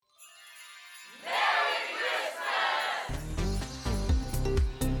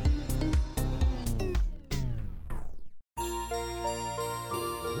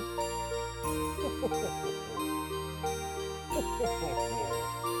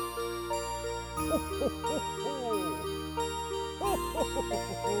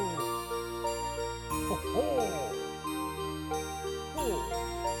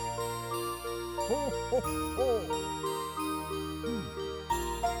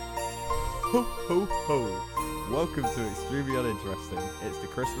Ho ho ho! Welcome to Extremely Uninteresting. It's the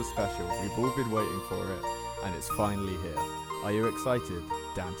Christmas special. We've all been waiting for it, and it's finally here. Are you excited,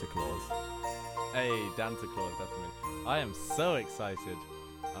 Santa Claus? Hey, Santa Claus, that's me. I am so excited.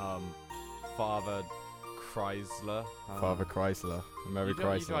 Father Chrysler. Father Chrysler. Merry You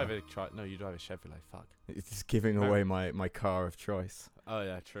Chrysler. you drive a Chevrolet. Fuck. It's just giving away my car of choice. Oh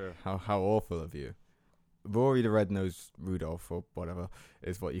yeah, true. How awful of you. Rory the Red-Nosed Rudolph, or whatever,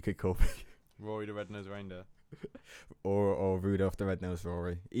 is what you could call me. Rory the Red-Nosed Reindeer. or Rudolph the Red-Nosed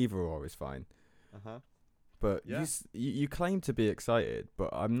Rory. Either or is fine. Uh-huh. But Yeah. you claim to be excited,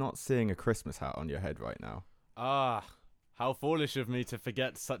 but I'm not seeing a Christmas hat on your head right now. Ah, how foolish of me to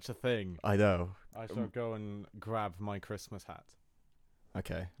forget such a thing. I know. I shall go and grab my Christmas hat.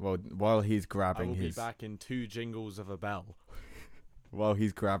 Okay, well, while he's I grabbing will his... be back in 2 jingles of a bell. While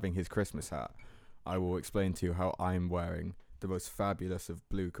he's grabbing his Christmas hat, I will explain to you how I'm wearing the most fabulous of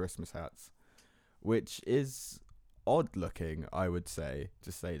blue Christmas hats, which is odd looking, I would say,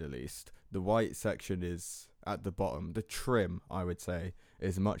 to say the least. The white section is at the bottom. The trim, I would say,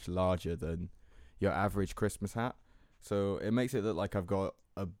 is much larger than your average Christmas hat. So it makes it look like I've got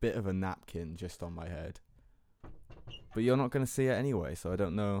a bit of a napkin just on my head. But you're not going to see it anyway, so I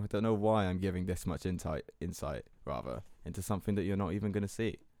don't know why I'm giving this much insight into something that you're not even going to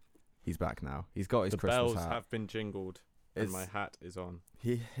see. He's back now. He's got his The Christmas bells hat. have been jingled, and my hat is on.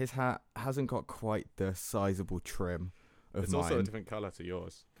 His hat hasn't got quite the sizable trim of It's mine. also a different colour to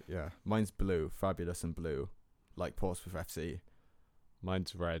yours. Yeah, mine's blue, fabulous and blue, like Portsmouth FC.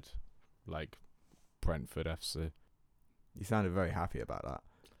 Mine's red, like Brentford FC. You sounded very happy about that.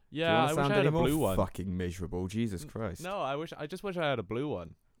 Yeah, I Do you wish sound I had any a more blue one. fucking miserable? Jesus Christ. No, I just wish I had a blue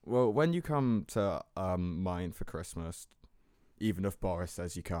one. Well, when you come to mine for Christmas, even if Boris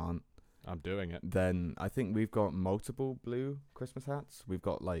says you can't, I'm doing it. then I think we've got multiple blue Christmas hats. We've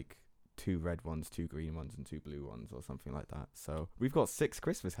got like 2 red ones, 2 green ones, and 2 blue ones, or something like that. So we've got 6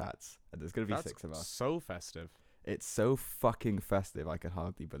 Christmas hats, and there's gonna be That's 6 of us. so festive. It's so fucking festive, I can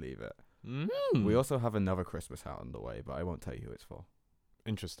hardly believe it. We also have another Christmas hat on the way, but I won't tell you who it's for.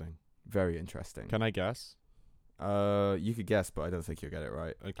 Interesting. Very interesting. Can I guess? You could guess, but I don't think you'll get it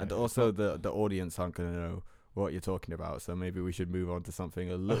right. Okay. And also, the audience aren't gonna know what you're talking about, so maybe we should move on to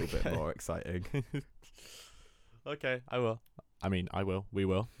something a little bit more exciting. Okay, I will. I mean, I will. We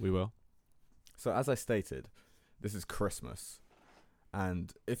will. We will. So as I stated, this is Christmas,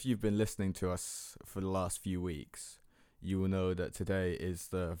 and if you've been listening to us for the last few weeks, you will know that today is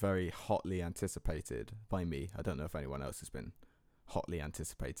the very hotly anticipated, by me, I don't know if anyone else has been hotly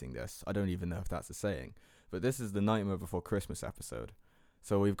anticipating this, I don't even know if that's a saying, but this is the Nightmare Before Christmas episode,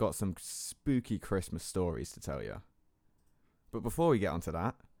 so we've got some spooky Christmas stories to tell you. But before we get onto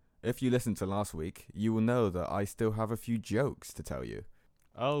that, if you listened to last week, you will know that I still have a few jokes to tell you.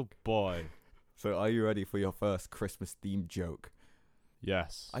 Oh boy. So are you ready for your first Christmas-themed joke?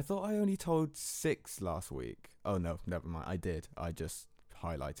 Yes. I thought I only told 6 last week. Oh no, never mind. I did. I just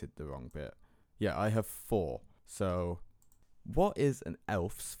highlighted the wrong bit. Yeah, I have 4. So, what is an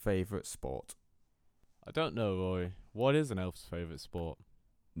elf's favourite sport? I don't know, Roy. What is an elf's favourite sport?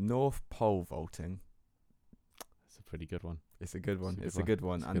 North Pole vaulting. It's a pretty good one. It's a good one. It's It's a good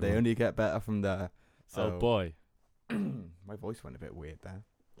one. It's a And good they one. only get better from there. So, Oh boy. my voice went a bit weird there.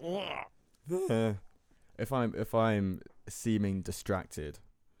 If I'm seeming distracted,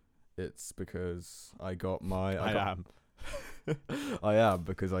 it's because I got my I am. I am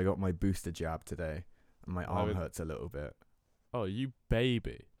because I got my booster jab today, and my arm would- hurts a little bit. Oh, you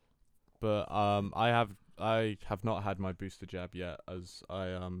baby. But I have not had my booster jab yet, as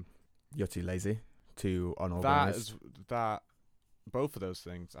You're too lazy, too that unorganized. is that both of those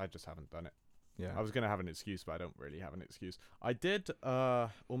things I just haven't done it. Yeah, I was gonna have an excuse, but I don't really have an excuse. I did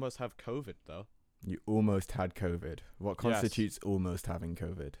almost have COVID though. you almost had COVID. What Yes. constitutes almost having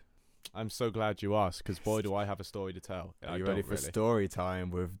COVID? I'm so glad you asked, because boy, do I have a story to tell. Are I you don't ready for really. story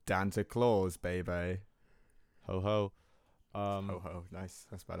time with Santa Claus, baby? Ho ho. Ho ho, nice.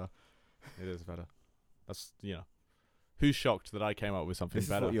 That's better. It is better. That's who's shocked that I came up with something This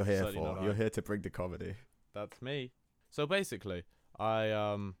better? is what you're here Certainly for. not You're I. here to bring the comedy. That's me. So basically,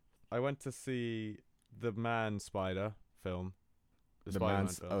 I went to see the Man Spider film. The Spider-Man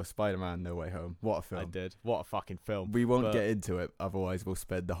film. Spider-Man: No Way Home. What a film! I did. What a fucking film. We won't But- get into it, otherwise we'll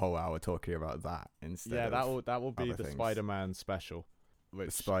spend the whole hour talking about that instead. Yeah, of that will be other the things. Spider-Man special. the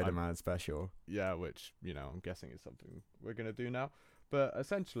Which Spider-Man special. Yeah, which, I'm guessing is something we're going to do now. But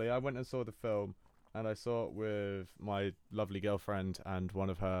essentially, I went and saw the film, and I saw it with my lovely girlfriend and one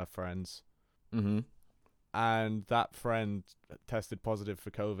of her friends. Mm-hmm. And that friend tested positive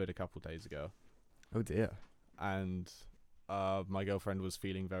for COVID a couple days ago. Oh dear. And my girlfriend was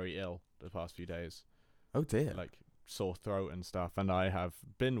feeling very ill the past few days, Oh dear. like sore throat and stuff, and I have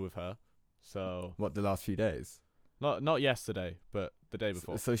been with her. So What, the last few days? not yesterday, but the day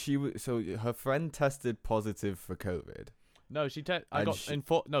before. So so her friend tested positive for COVID. No, I And got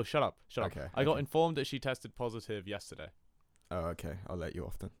informed. No, shut up. Okay, I got okay. informed that she tested positive yesterday. Oh, okay. I'll let you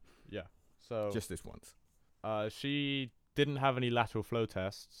off then. Yeah. So Just this once. she didn't have any lateral flow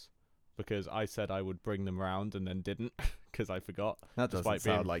tests because I said I would bring them round and then didn't because I forgot, That doesn't despite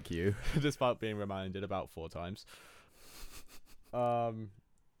sound being- like you. despite being reminded about 4 times.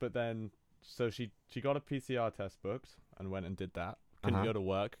 But then so she got a PCR test booked and went and did that. Couldn't Uh-huh. go to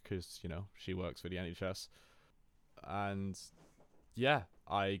work because she works for the NHS. And yeah,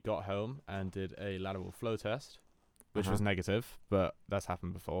 I got home and did a lateral flow test, which was Uh-huh. negative, but that's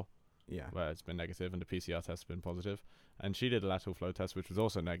happened before, Yeah. where it's been negative and the PCR test has been positive. And she did a lateral flow test, which was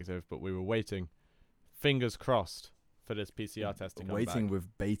also negative, but we were waiting, fingers crossed, for this PCR test to come Waiting back.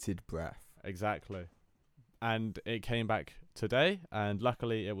 with bated breath. Exactly. And it came back today, and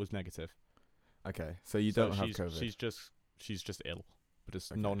luckily it was negative. Okay, so you So don't have she's, COVID. She's just ill, but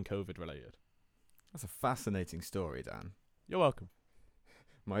it's Okay. non-COVID related. That's a fascinating story, Dan. You're welcome.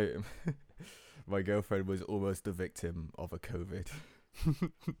 My my girlfriend was almost the victim of a COVID.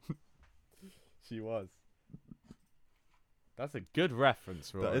 She was. That's a good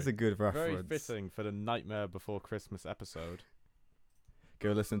reference, Roy. That is a good Very reference. fitting for the Nightmare Before Christmas episode.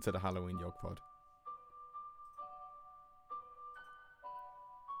 Go listen to the Halloween Yog Pod.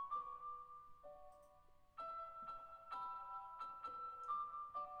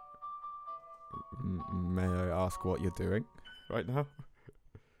 May I ask what you're doing right now?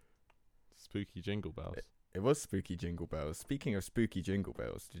 Spooky jingle bells. It was spooky jingle bells. Speaking of spooky jingle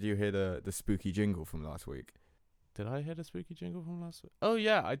bells, did you hear the spooky jingle from last week? Did I hear the spooky jingle from last week? Oh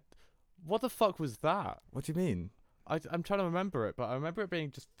yeah, what the fuck was that? What do you mean? I'm trying to remember it, but I remember it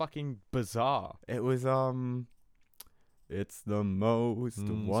being just fucking bizarre. It was it's the most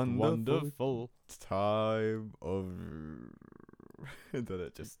wonderful time of and then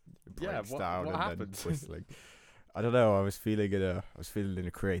it just Yeah, breaks what down and happened? then whistling. I don't know, I was feeling in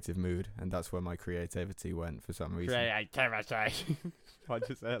a creative mood, and that's where my creativity went for some reason. Why'd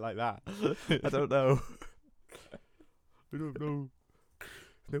you say it like that? I don't know. I don't know.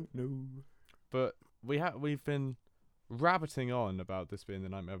 No. But we've been rabbiting on about this being the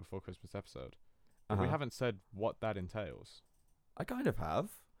Nightmare Before Christmas episode. But we Uh-huh. haven't said what that entails. I kind of have.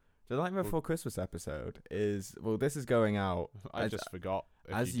 The Nightmare Well- Before Christmas episode is, well, this is going out, I As- just forgot.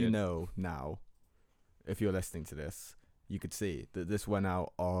 if as you did. know now, if you're listening to this, you could see that this went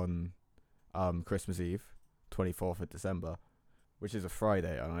out on Christmas Eve, 24th of December, which is a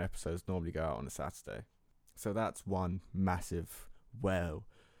Friday, and our episodes normally go out on a Saturday. So that's one massive wow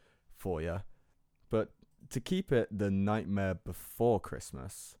for you. But to keep it the Nightmare Before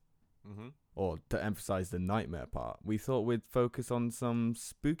Christmas, Mm-hmm. or to emphasize the nightmare part, we thought we'd focus on some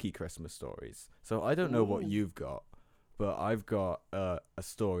spooky Christmas stories. So I don't know what Ooh. you've got, but I've got a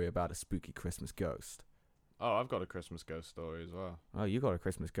story about a spooky Christmas ghost. Oh, I've got a Christmas ghost story as well. Oh, you got a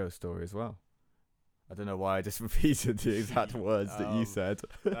Christmas ghost story as well. I don't know why I just repeated the exact words that you said.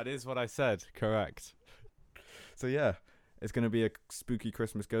 That is what I said. Correct. So yeah, it's going to be a spooky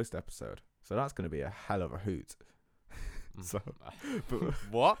Christmas ghost episode. So that's going to be a hell of a hoot. So, but-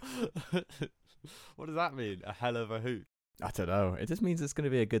 what? What does that mean? A hell of a hoot. I don't know. It just means it's going to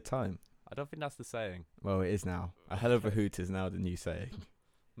be a good time. I don't think that's the saying. Well, it is now. A hell of a hoot is now the new saying.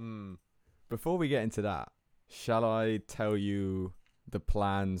 Hmm. Before we get into that, shall I tell you the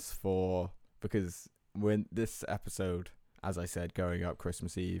plans for, because when this episode, as I said, going up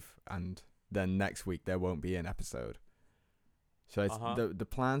Christmas Eve, and then next week there won't be an episode. So it's Uh-huh. the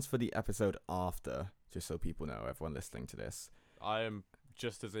plans for the episode after, just so people know, everyone listening to this, I am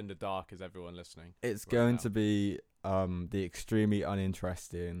just as in the dark as everyone listening. it's Right going now. to be the extremely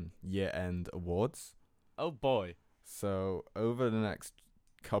uninteresting year-end awards. Oh boy. So over the next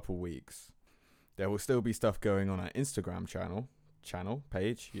couple weeks, there will still be stuff going on our Instagram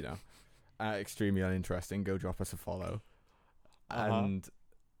page, extremely uninteresting. Go drop us a follow. Uh-huh. And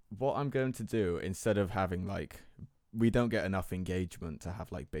what I'm going to do, instead of having we don't get enough engagement to have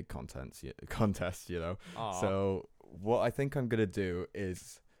big contests, Aw. So what I think I'm gonna do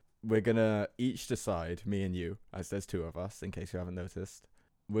is we're gonna each decide, me and you, as there's two of us, in case you haven't noticed.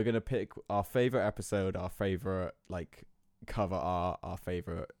 We're gonna pick our favorite episode, our favorite cover art, our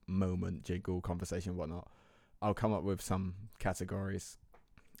favorite moment, jiggle, conversation, whatnot. I'll come up with some categories,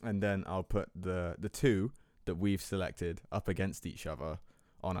 and then I'll put the two that we've selected up against each other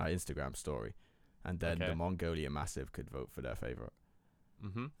on our Instagram story, and then Okay. the Mongolia Massive could vote for their favorite.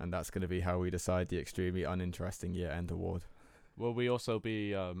 Mm-hmm. and that's going to be how we decide the extremely uninteresting year-end award. Will we also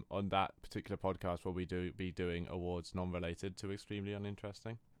be on that particular podcast? Will we be doing awards non-related to extremely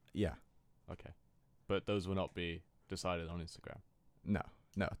uninteresting? Yeah. Okay, but those will not be decided on Instagram. No,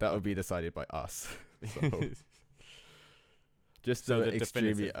 that would be decided by us. So, just So the the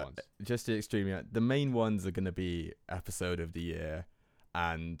extremely, definitive ones. just the extremely. The main ones are going to be episode of the year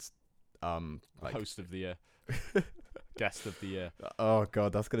and like Host of the year, guest of the year. oh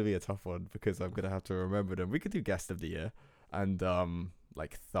god, that's going to be a tough one because I'm going to have to remember them. We could do guest of the year and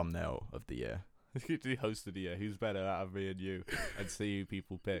like thumbnail of the year. The host of the year. Who's better out of me and you? And see who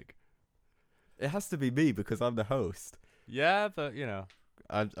people pick. It has to be me because I'm the host. Yeah, but you know.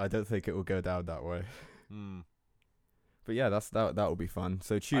 I don't think it will go down that way. Hmm. But yeah, that will be fun.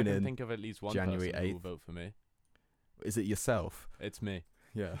 So I tune can in. think of at least one January person who will 8th. vote for me. Is it yourself? It's me.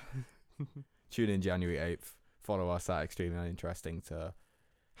 Yeah. Tune in January 8th. Follow us at Extremely Uninteresting to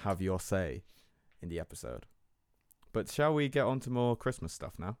have your say in the episode. But shall we get on to more Christmas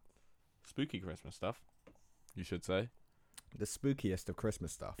stuff now? Spooky Christmas stuff, you should say. The spookiest of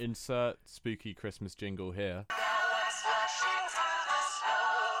Christmas stuff. Insert spooky Christmas jingle here.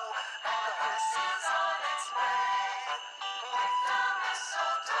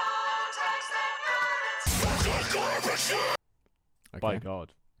 By Okay.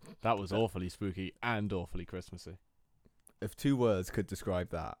 God. That was awfully spooky and awfully Christmassy. If two words could describe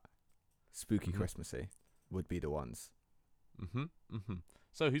that, spooky Mhm. Christmassy would be the ones. Mm-hmm. Mm-hmm.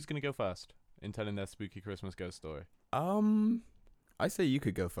 So who's going to go first in telling their spooky Christmas ghost story? I say you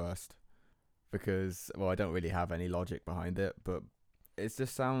could go first because, well, I don't really have any logic behind it, but it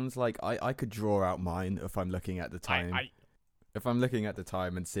just sounds like I could draw out mine if I'm looking at the time. If I'm looking at the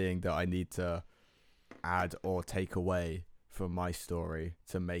time and seeing that I need to add or take away from my story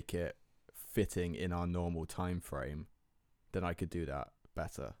to make it fitting in our normal time frame, then I could do that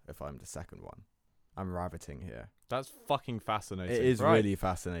better if I'm the second one. I'm rabbiting here. That's fucking fascinating. It is Right. really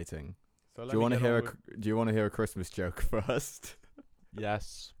fascinating. So Do you want to hear do you want to hear a Christmas joke first?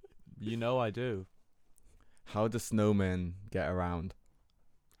 Yes. You know I do. How do snowmen get around?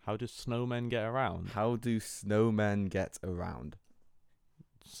 How do snowmen get around? How do snowmen get around?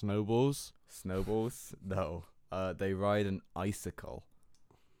 Snowballs? Snowballs? No. They ride an icicle.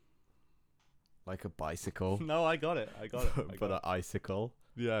 Like a bicycle. No, I got it. I got it. But an icicle.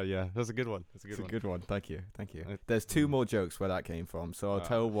 Yeah. That's a good one. That's a good It's a one. good one. Thank you. Uh, There's two more jokes where that came from. So I'll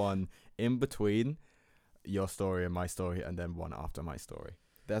tell one in between your story and my story, and then one after my story.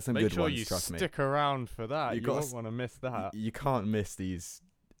 There's some Make good sure ones, you trust me. stick around for that. You You, gotta won't want to miss that. You can't miss these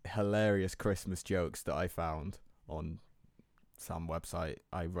hilarious Christmas jokes that I found on some website.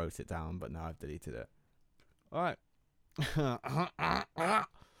 I wrote it down, but now I've deleted it. All right.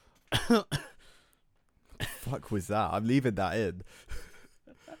 Fuck was that? I'm leaving that in.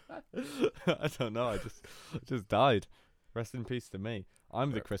 I don't know. I just died. Rest in peace to me.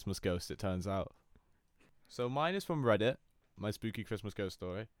 I'm the Christmas ghost, it turns out. So mine is from Reddit. My spooky Christmas ghost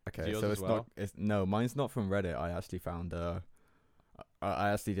story. Okay, yours so as it's well? not. It's no, mine's not from Reddit. I actually found. I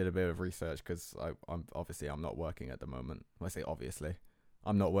actually did a bit of research because I'm not working at the moment. Well, I say obviously,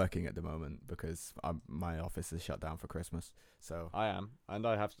 I'm not working at the moment because my office is shut down for Christmas. So I am, and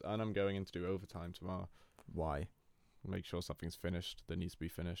I'm going in to do overtime tomorrow. why? Make sure something's finished that needs to be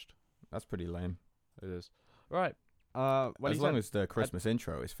finished. That's pretty lame. It is. Right. As long as the Christmas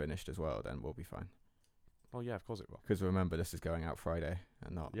intro is finished as well, then we'll be fine. Oh yeah, of course it will. Because remember, this is going out Friday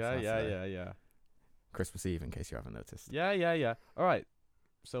and not Saturday. Yeah. Christmas Eve, in case you haven't noticed. Yeah. All right.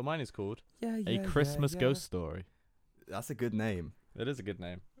 So mine is called A Christmas Ghost Story. That's a good name. It is a good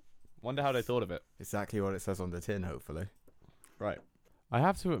name. Wonder how they thought of it. Exactly what it says on the tin, hopefully. Right. I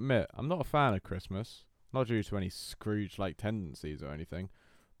have to admit, I'm not a fan of Christmas. Not due to any Scrooge-like tendencies or anything,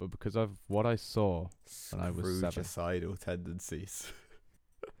 but because of what I saw when I was 7. Scrooge-icidal tendencies.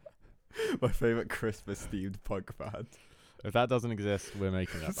 My favourite Christmas-themed punk band. If that doesn't exist, we're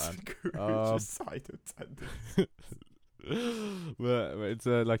making that band. Scrooge-icidal tendencies. Well, it's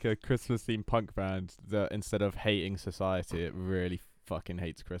like a Christmas-themed punk band that instead of hating society, it really fucking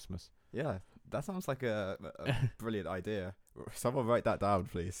hates Christmas. Yeah, that sounds like a brilliant idea. Someone write that down,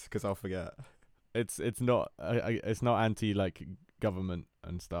 please, because I'll forget. It's not it's not anti like government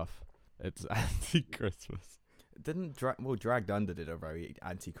and stuff. It's anti Christmas. Didn't Dragged Under did a very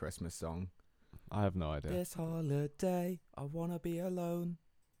anti-Christmas song. I have no idea. This holiday, I wanna be alone.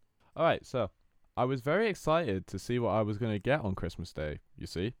 All right, so I was very excited to see what I was going to get on Christmas Day, you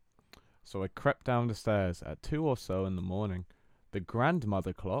see. So I crept down the stairs at 2 or so in the morning. The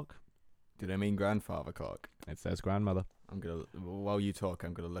grandmother clock. Did I mean grandfather clock? It says grandmother. While you talk,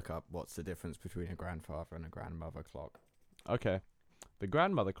 I'm gonna look up what's the difference between a grandfather and a grandmother clock. Okay. The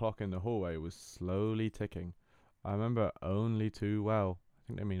grandmother clock in the hallway was slowly ticking. I remember it only too well. I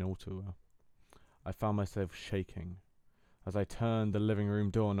think they mean all too well. I found myself shaking as I turned the living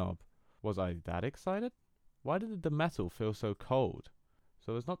room doorknob. Was I that excited? Why did the metal feel so cold?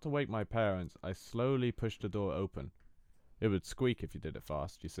 So as not to wake my parents, I slowly pushed the door open. It would squeak if you did it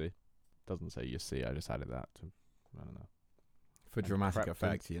fast, you see. Doesn't say you see, I just added that to, I don't know. For dramatic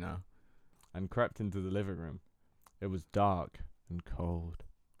effect, you know. And crept into the living room. It was dark and cold.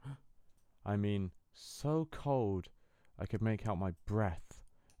 I mean, so cold I could make out my breath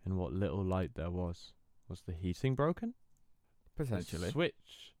in what little light there was. Was the heating broken? Potentially. The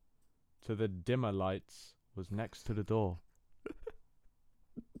switch to the dimmer lights was next to the door.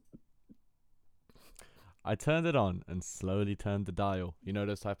 I turned it on and slowly turned the dial. You know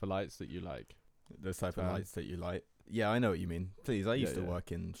those type of lights that you like? Those type of lights that you light. Yeah, I know what you mean. Please, I used to yeah.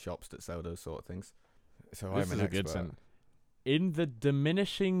 work in shops that sell those sort of things. So This I'm is an a good expert. sentence. In the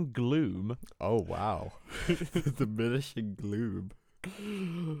diminishing gloom, Oh, wow. The diminishing gloom.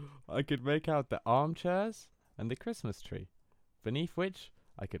 I could make out the armchairs and the Christmas tree, beneath which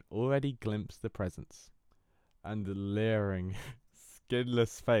I could already glimpse the presents, and the leering,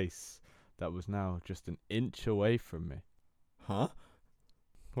 skinless face that was now just an inch away from me. Huh?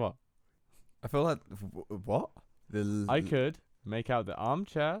 What? I feel like... what? I could make out the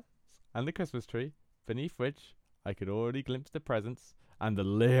armchairs and the Christmas tree, beneath which I could already glimpse the presents, and the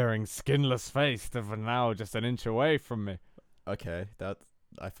leering, skinless face that was now just an inch away from me. Okay,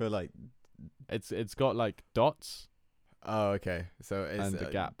 I feel like... It's got like dots Oh, okay. So it's... and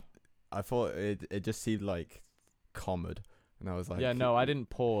a gap. I thought it just seemed like common. And I was like... Yeah, no, I didn't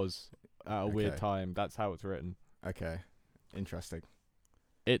pause at a weird Okay. time. That's how it's written. Okay. Interesting.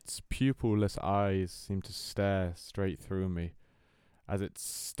 Its pupilless eyes seemed to stare straight through me as its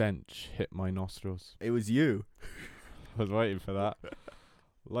stench hit my nostrils. It was you. I was waiting for that.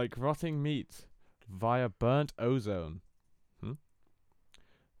 Like rotting meat via burnt ozone.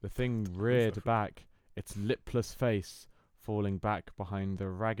 The thing reared back, its lipless face falling back behind the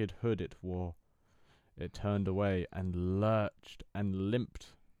ragged hood it wore. It turned away and lurched and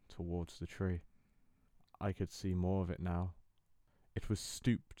limped towards the tree. I could see more of it now. It was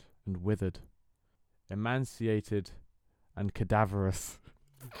stooped and withered, emaciated and cadaverous,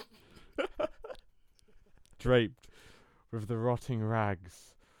 draped with the rotting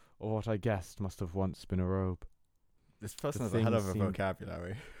rags of what I guessed must have once been a robe. This person The has a hell thing of a seemed-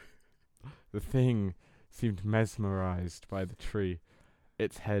 vocabulary. The thing seemed mesmerized by the tree,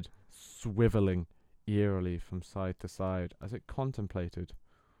 its head swiveling eerily from side to side as it contemplated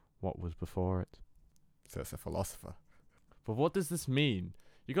what was before it. So it's a philosopher. But what does this mean?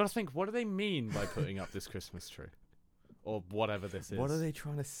 You gotta think, what do they mean by putting up this Christmas tree? Or whatever this is. What are they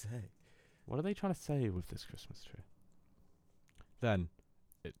trying to say? What are they trying to say with this Christmas tree? Then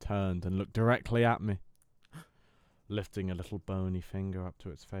it turned and looked directly at me, lifting a little bony finger up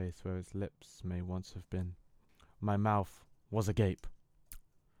to its face where its lips may once have been. My mouth was agape.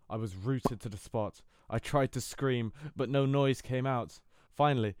 I was rooted to the spot. I tried to scream, but no noise came out.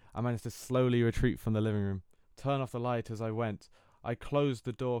 Finally, I managed to slowly retreat from the living room, turn off the light as I went. I closed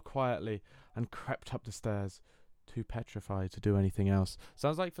the door quietly and crept up the stairs, too petrified to do anything else.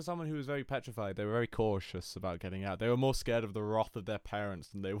 Sounds like for someone who was very petrified, they were very cautious about getting out. They were more scared of the wrath of their parents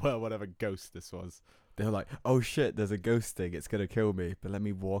than they were whatever ghost this was. They were like, oh shit, there's a ghost thing, it's gonna kill me. But let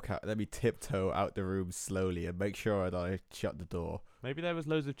me tiptoe out the room slowly and make sure that I shut the door. Maybe there was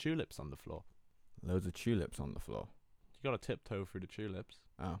loads of tulips on the floor. Loads of tulips on the floor. You gotta tiptoe through the tulips.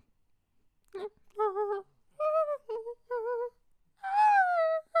 Oh.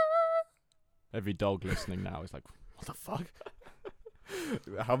 Every dog listening now is like, what the fuck?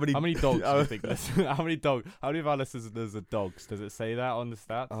 How many dogs do you think listen? How many of our listeners are dogs? Does it say that on the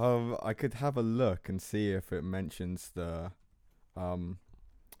stats? I could have a look and see if it mentions the what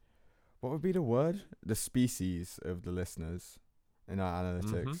would be the word? The species of the listeners in our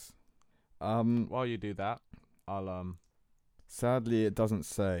analytics. While you do that, I'll Sadly, it doesn't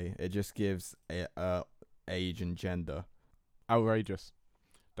say. It just gives a age and gender. outrageous.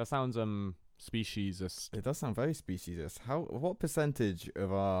 That sounds speciesist. It does sound very speciesist. What percentage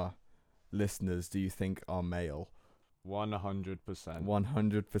of our listeners do you think are male? 100%.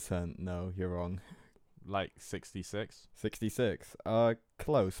 100%. No, you're wrong. Like 66. 66.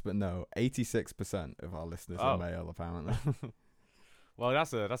 Close, but no. 86% of our listeners are male, apparently. Well,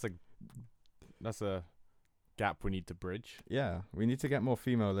 that's a gap we need to bridge. Yeah, we need to get more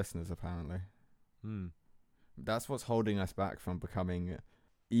female listeners, apparently. That's what's holding us back from becoming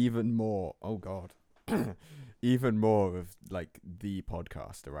even more... Oh, God. even more of like the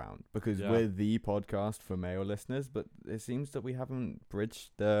podcast around, because Yeah. we're the podcast for male listeners, but it seems that we haven't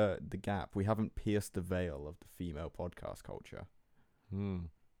bridged the gap. We haven't pierced the veil of the female podcast culture.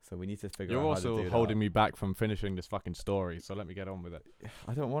 So we need to figure You're out how to also do holding that. me back from finishing this fucking story, so let me get on with it.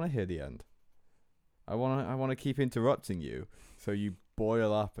 I don't want to hear the end. I want to keep interrupting you so you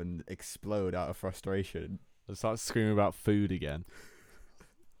boil up and explode out of frustration. I'll start screaming about food again.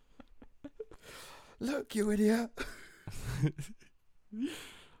 Look, you idiot.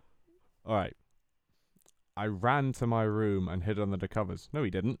 Alright. I ran to my room and hid under the covers. No, he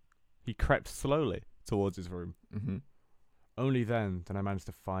didn't. He crept slowly towards his room. Mm-hmm. Only then did I manage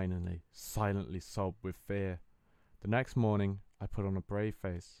to finally, silently sob with fear. The next morning, I put on a brave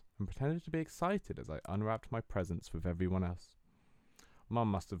face and pretended to be excited as I unwrapped my presents with everyone else. Mum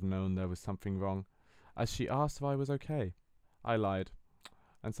must have known there was something wrong, as she asked if I was okay. I lied,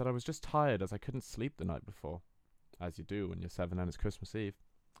 and said I was just tired as I couldn't sleep the night before, as you do when you're 7 and it's Christmas Eve.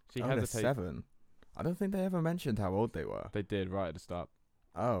 She They're hesitated. 7. I don't think they ever mentioned how old they were. They did right at the start.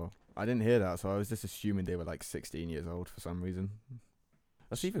 Oh, I didn't hear that, so I was just assuming they were like 16 years old for some reason.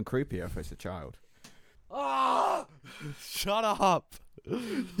 That's even creepier if it's a child. Ah! Shut up!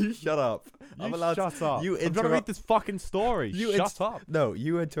 You shut up. I'm allowed shut up. you I'm trying to read interrupt- this fucking story. You Shut up. No,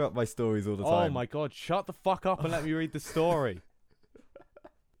 you interrupt my stories all the Oh time. my god, shut the fuck up and let me read the story.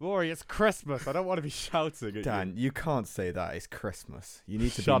 Rory, it's Christmas. I don't want to be shouting at Dan, you can't say that. It's Christmas. You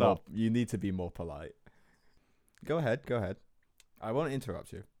need to Shut be more, up. You need to be more polite. Go ahead. I won't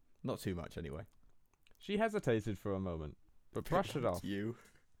interrupt you. Not too much, anyway. She hesitated for a moment, but brushed it off. You.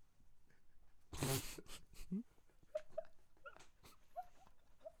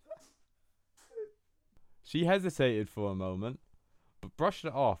 She hesitated for a moment, but brushed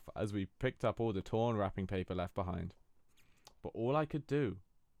it off as we picked up all the torn wrapping paper left behind. But all I could do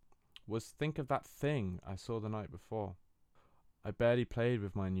was think of that thing I saw the night before. I barely played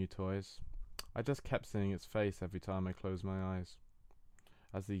with my new toys. I just kept seeing its face every time I closed my eyes.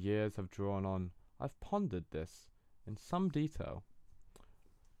 As the years have drawn on, I've pondered this in some detail.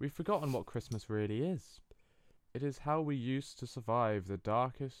 We've forgotten what Christmas really is. It is how we used to survive the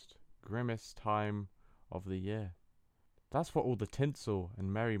darkest, grimmest time of the year. That's what all the tinsel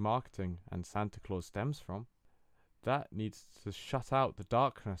and merry marketing and Santa Claus stems from. That needs to shut out the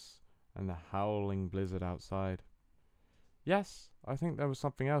darkness and the howling blizzard outside. Yes, I think there was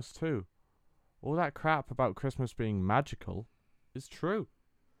something else too. All that crap about Christmas being magical is true.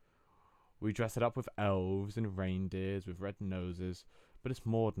 We dress it up with elves and reindeers with red noses, but it's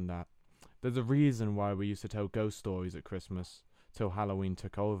more than that. There's a reason why we used to tell ghost stories at Christmas, till Halloween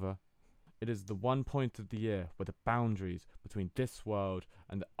took over. It is the one point of the year where the boundaries between this world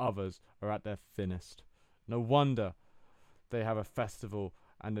and the others are at their thinnest. No wonder they have a festival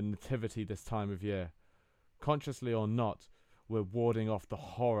and a nativity this time of year. Consciously or not, we're warding off the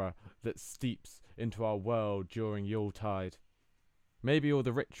horror that steeps into our world during Yuletide. Maybe all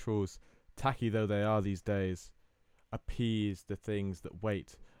the rituals, tacky though they are these days, appease the things that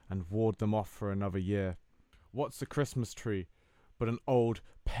wait and ward them off for another year. What's a Christmas tree but an old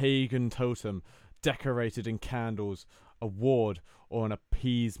pagan totem decorated in candles, a ward or an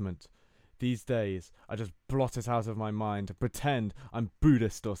appeasement? These days, I just blot it out of my mind and pretend I'm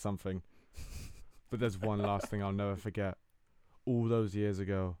Buddhist or something. But there's one last thing I'll never forget. All those years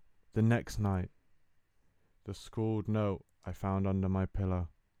ago, the next night, the scrawled note I found under my pillow.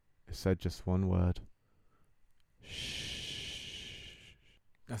 It said just one word. Shh.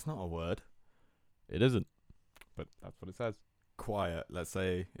 That's not a word. It isn't, but that's what it says. Quiet, let's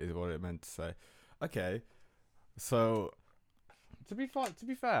say, is what it meant to say. Okay, so To be fair,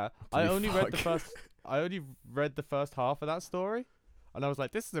 To I be only read the fuck. first. I only read the first half of that story, and I was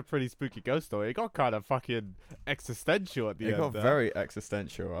like, "This is a pretty spooky ghost story." It got kind of fucking existential at the it end. got there. very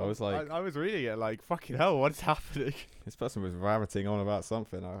existential. I was like, I was reading it like, "Fucking hell, what is happening?" this person was rabbiting on about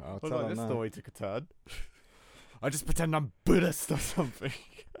something. I'll I was tell like, them "This now. story took a turn." I just pretend I'm Buddhist or something.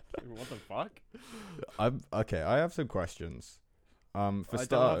 What the fuck? I'm okay. I have some questions. For I don't have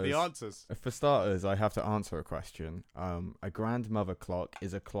starters, the answers. For starters, I have to answer a question. A grandmother clock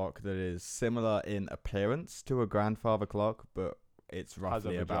is a clock that is similar in appearance to a grandfather clock, but it's Has a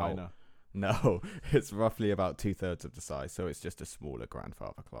roughly about vagina. no, it's roughly about 2/3 of the size. So it's just a smaller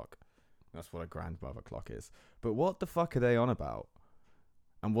grandfather clock. That's what a grandmother clock is. But what the fuck are they on about?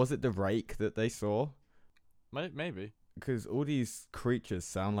 And was it the rake that they saw? Maybe. Because all these creatures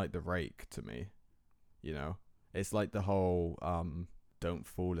sound like the rake to me. You know, it's like the whole "don't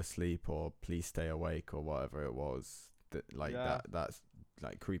fall asleep" or "please stay awake" or whatever it was. Yeah. That's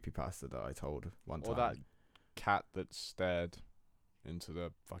like creepypasta that I told one time. Or that cat that stared into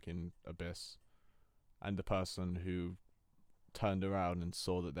the fucking abyss. and the person who turned around and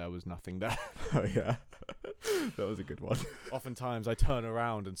saw that there was nothing there. Oh yeah, that was a good one. Oftentimes I turn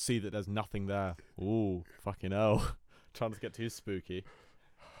around and see that there's nothing there. Ooh, fucking hell. Trying to get too spooky.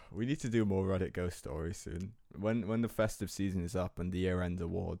 We need to do more Reddit ghost stories soon. When the festive season is up and the year-end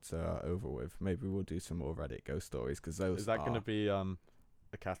awards are over with, maybe we'll do some more Reddit ghost stories, because those Is that going to be a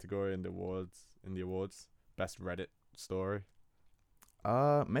category in the awards? Best Reddit story.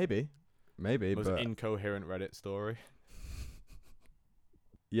 Maybe, Most but incoherent Reddit story.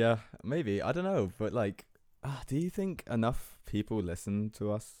 yeah, maybe, I don't know, but like, do you think enough people listen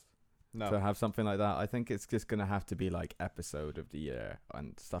to us No. to have something like that? I think it's just gonna have to be like episode of the year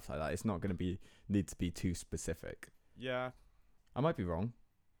and stuff like that. It's not gonna need to be too specific. Yeah, I might be wrong.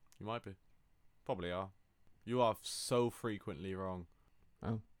 you might be. Probably are. You are so frequently wrong.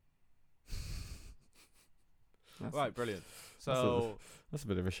 Oh. Right, brilliant. So, That's a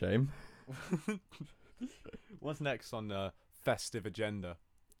bit of a shame. what's next on the festive agenda?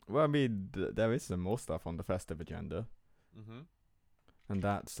 Well, I mean, there is some more stuff on the festive agenda, Mm-hmm. and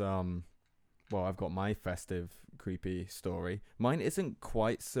that's well, I've got my festive creepy story. Mine isn't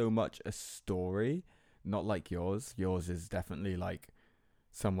quite so much a story, not like yours. Yours is definitely like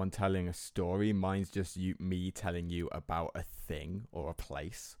someone telling a story. Mine's just me telling you about a thing or a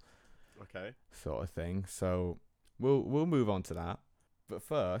place, Okay. sort of thing. So we'll move on to that. But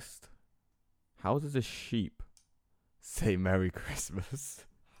first, how does a sheep say Merry Christmas?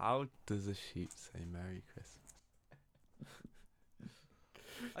 How does a sheep say Merry Christmas?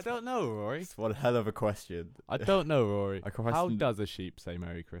 I don't know, Rory. It's one hell of a question. I don't know, Rory. A How question. does a sheep say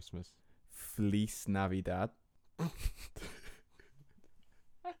Merry Christmas? Feliz Navidad.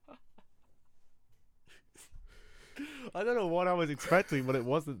 I don't know what I was expecting, but it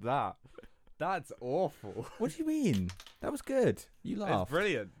wasn't that. That's awful. What do you mean? That was good. You It's laughed.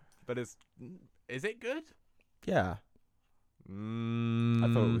 brilliant, but is it good? Yeah,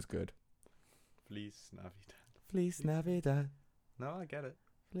 I thought it was good. Feliz Navidad. Feliz Navidad. No, I get it.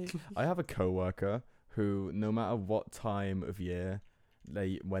 I have a coworker who, no matter what time of year,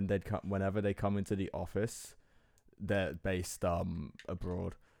 whenever they come into the office, they're based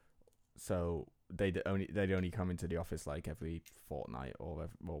abroad, so they'd only come into the office like every fortnight or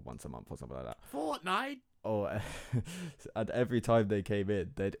once a month or something like that. Fortnite. Or and every time they came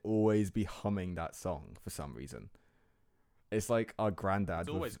in, they'd always be humming that song for some reason. It's like our granddad. It's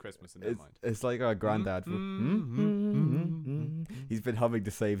always Christmas in their mind. It's like our granddad. He's been humming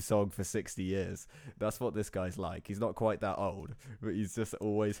the same song for 60 years. That's what this guy's like. He's not quite that old, but he's just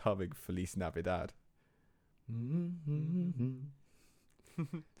always humming Feliz Navidad.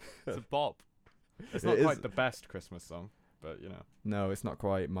 It's a bop. It's It not is- quite the best Christmas song, but you know. No, it's not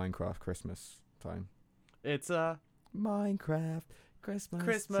quite Minecraft Christmas time. It's a Minecraft Christmas.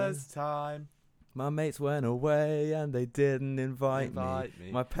 Christmas time. My mates went away and they didn't invite me.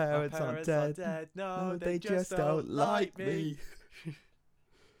 me. My parents aren't dead. No, No, they just don't like me.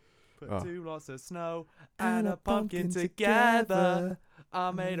 Put Oh. 2 lots of snow and a pumpkin together.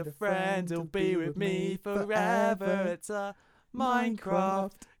 I made a friend who'll be with me forever. It's a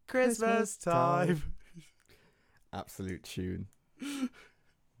Minecraft Christmas time. Absolute tune.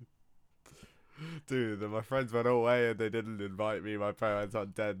 Dude, my friends went away and they didn't invite me. My parents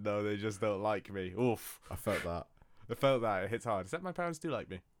aren't dead. No, they just don't like me. Oof. I felt that. I felt that. It hits hard. Except my parents do like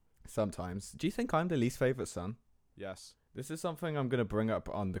me. Sometimes. Do you think I'm the least favourite son? Yes. This is something I'm going to bring up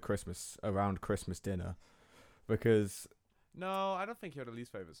on around Christmas dinner. Because No, I don't think you're the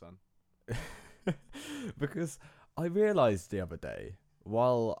least favourite son. because I realised the other day,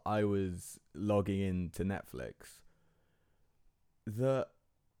 while I was logging into Netflix, that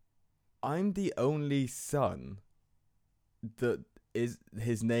I'm the only son that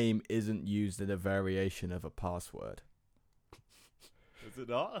his name isn't used in a variation of a password. Is it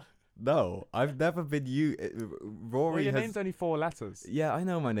not? No, I've never been Rory Well, your has. name's only 4 letters. Yeah, I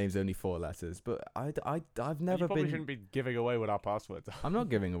know my name's only 4 letters, but I've You never probably been. shouldn't be giving away what our passwords are. I'm not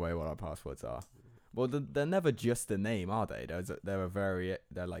giving away what our passwords are. Well, they're never just a name, are they?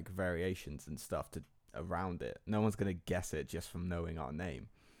 They're like variations and stuff around it. No one's gonna guess it just from knowing our name.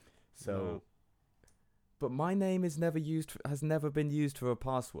 So, No. but my name has never been used for a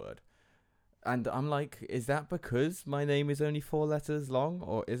password. And I'm like, is that because my name is only 4 letters long,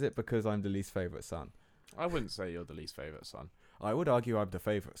 or is it because I'm the least favourite son? I wouldn't say you're the least favourite son. I would argue I'm the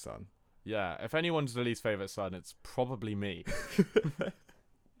favourite son. Yeah, if anyone's the least favourite son, it's probably me.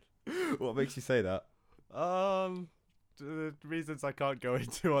 What makes you say that? The reasons I can't go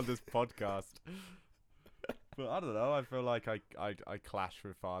into on this podcast. But I don't know. I feel like I clash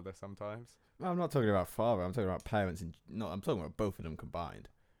with father sometimes. I'm not talking about father. I'm talking about parents, I'm talking about both of them combined.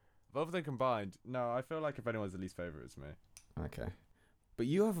 Both of them combined, no, I feel like if anyone's the least favourite, it's me. Okay. But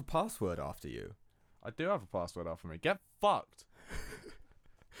you have a password after you. I do have a password after me. Get fucked.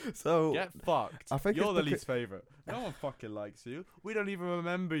 So Get fucked. I think You're it's the least favourite. No one fucking likes you. We don't even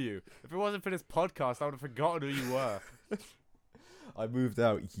remember you. If it wasn't for this podcast, I would have forgotten who you were. I moved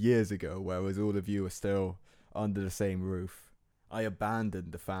out years ago, whereas all of you are still under the same roof. I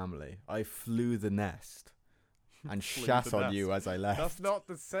abandoned the family. I flew the nest and Flew shat the on nest. you as I left. That's not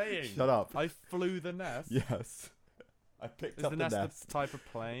the saying. Shut up. I flew the nest. Yes. I picked Is up the the nest nest. the type of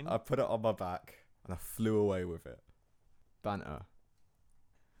plane? I put it on my back and I flew away with it. Banter.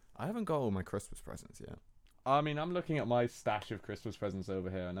 I haven't got all my Christmas presents yet. I mean, I'm looking at my stash of Christmas presents over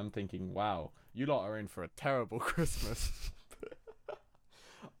here, and I'm thinking, wow, you lot are in for a terrible Christmas.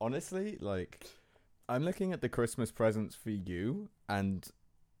 Honestly, like, I'm looking at the Christmas presents for you and,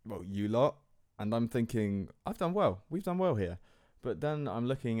 well, you lot, and I'm thinking, I've done well. We've done well here. But then I'm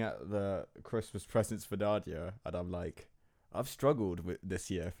looking at the Christmas presents for Nadia, and I'm like, I've struggled with this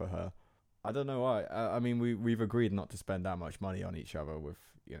year for her. I don't know why. I mean, we've agreed not to spend that much money on each other with,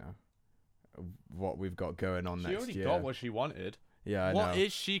 you know, what we've got going on She next already year. got what she wanted. Yeah, I What know.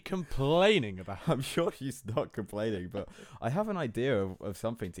 is she complaining about? I'm sure she's not complaining, but I have an idea of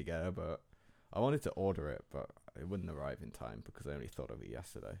something to get her, but I wanted to order it, but it wouldn't arrive in time because I only thought of it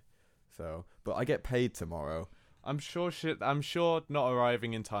yesterday. So, but I get paid tomorrow. I'm sure not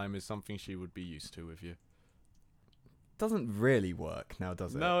arriving in time is something she would be used to with you. Doesn't really work now,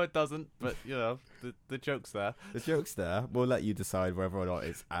 does it? No, it doesn't. But you know, the joke's there. The joke's there. We'll let you decide whether or not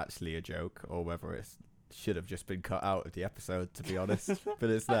it's actually a joke or whether it should have just been cut out of the episode, to be honest. But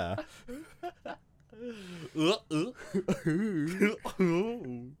it's there.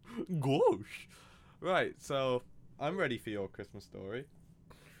 Gosh. Right, so I'm ready for your Christmas story.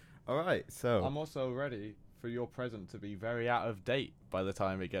 All right, so I'm also ready for your present to be very out of date by the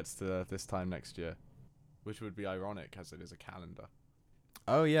time it gets to this time next year, which would be ironic as it is a calendar.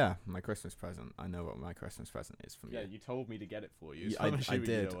 oh yeah, my Christmas present. I know what my Christmas present is from Yeah, you. you told me to get it for you. Yeah, So I'm I assuming you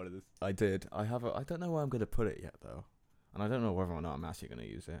did. know what it is. I did. I don't know where I'm gonna put it yet though, and I don't know whether or not I'm actually gonna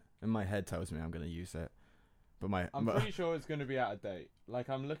use it. In my head tells me I'm gonna use it, but I'm pretty sure it's going to be out of date. Like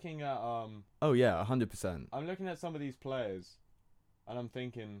I'm looking at oh yeah, 100%. I'm looking at some of these players, and I'm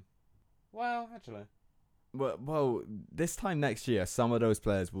thinking, well, actually, Well, this time next year, some of those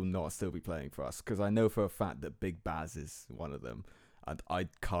players will not still be playing for us because I know for a fact that Big Baz is one of them, and I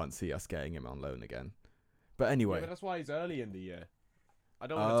can't see us getting him on loan again. But yeah, anyway, but that's why he's early in the year. I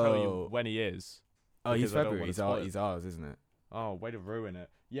don't want to tell you Oh. when he is. oh, he's because I don't February. wanna He's, spoil it. he's ours, isn't it? Oh, way to ruin it.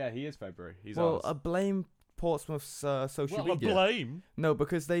 Yeah, he is February. He's well, ours. I blame Portsmouth's social Well, media. blame. No,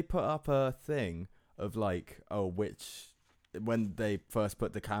 because they put up a thing of like, oh, when they first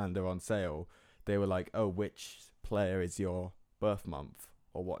put the calendar on sale, they were like, oh, which player is your birth month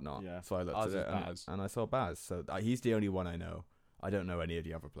or whatnot. Yeah. So I looked Ours at is it Baz. and I saw Baz. So he's the only one I know. I don't know any of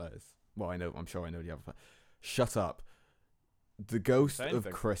the other players. Well, I'm sure I know the other players. Shut up. The ghost Say of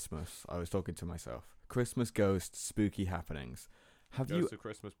anything. Christmas. I was talking to myself. Christmas ghost, spooky happenings. Have you? Ghost of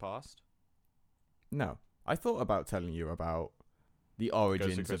Christmas Past. No. I thought about telling you about the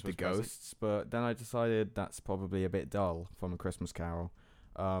origins of the Christmas present. ghosts, but then I decided that's probably a bit dull from A Christmas Carol.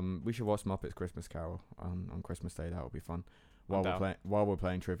 We should watch Muppets Christmas Carol on Christmas Day. That would be fun. I'm down. While we're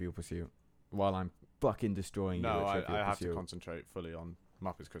playing Trivial Pursuit, while I'm fucking destroying No, you at I Trivial have to Pursuit. concentrate fully on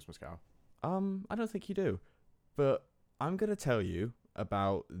Muppets Christmas Carol. I don't think you do, but I'm gonna tell you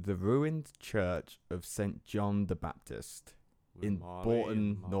about the ruined church of St. John the Baptist in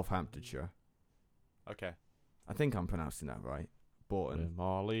Bourton, Northamptonshire. Okay. I think I'm pronouncing that right. Bourton. With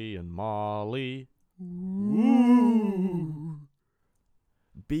Molly and Molly.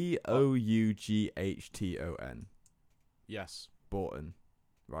 Boughton. Yes. Bourton,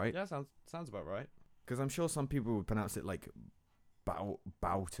 right? Yeah, sounds about right. Because I'm sure some people would pronounce it like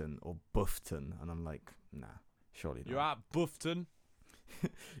Boughton or Buffton, and I'm like, nah, surely not. You're at Buffton.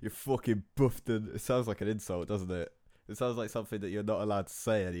 You're fucking Buffton. It sounds like an insult, doesn't it? It sounds like something that you're not allowed to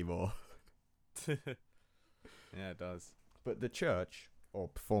say anymore. Yeah, it does. But the church, or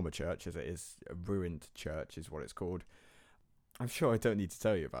former church as it is, a ruined church is what it's called. I'm sure I don't need to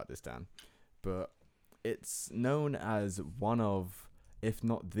tell you about this, Dan, but it's known as one of, if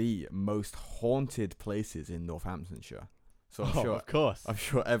not the most haunted places in Northamptonshire. So Of course. I'm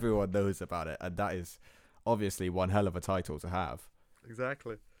sure everyone knows about it, and that is obviously one hell of a title to have.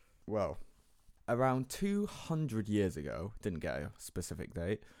 Exactly. Well, around 200 years ago, didn't get a specific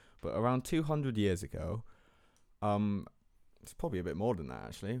date, but around 200 years ago, it's probably a bit more than that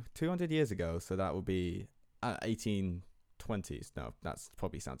actually. 200 years ago, so that would be 1820s. No, that's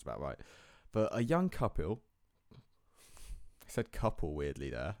probably sounds about right. But a young couple, said couple weirdly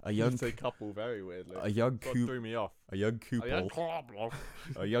there. A You young say couple very weirdly. a young That couple threw me off. a young couple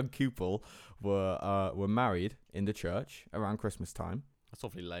a young couple were married in the church around Christmas time. That's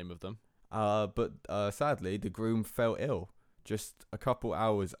awfully lame of them. But sadly, the groom fell ill just a couple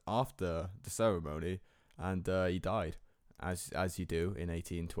hours after the ceremony, and he died. As you do in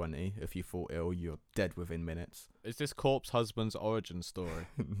 1820, if you fall ill, you're dead within minutes. Is this corpse husband's origin story?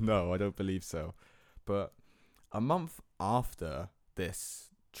 No, I don't believe so. But a month after this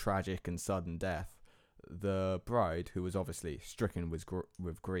tragic and sudden death, the bride, who was obviously stricken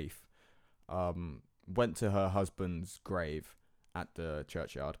with grief, went to her husband's grave at the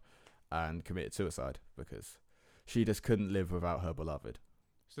churchyard and committed suicide because she just couldn't live without her beloved.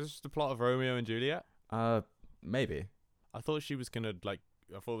 Is this the plot of Romeo and Juliet? Maybe. I thought she was gonna I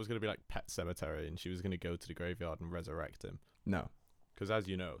thought it was gonna be like Pet Sematary, and she was gonna go to the graveyard and resurrect him. No. Because as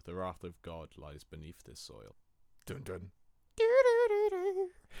you know, the wrath of God lies beneath this soil. Dun dun.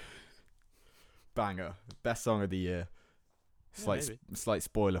 Banger. Best song of the year. Slight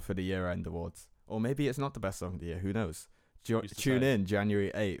spoiler for the year-end awards. Or maybe it's not the best song of the year. Who knows? Tune in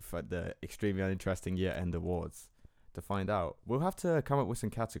January 8th at the Extremely Uninteresting Year-End Awards to find out. We'll have to come up with some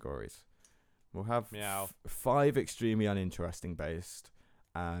categories. We'll have 5 extremely uninteresting based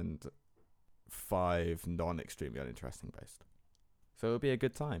and 5 non-extremely uninteresting based. So it'll be a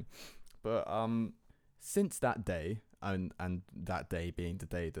good time. But since that day, and that day being the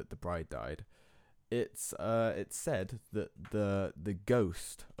day that the bride died, it's said that the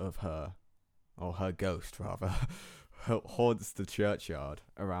ghost of her, or her ghost rather, haunts the churchyard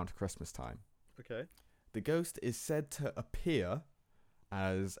around Christmas time. Okay. The ghost is said to appear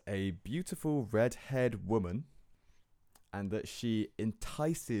as a beautiful red-haired woman, and that she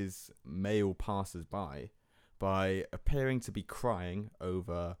entices male passers-by by appearing to be crying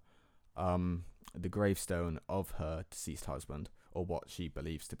over the gravestone of her deceased husband, or what she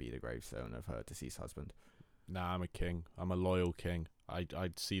believes to be the gravestone of her deceased husband. Nah, I'm a king. I'm a loyal king.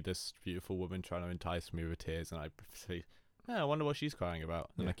 I'd see this beautiful woman trying to entice me with tears, and I'd say, I wonder what she's crying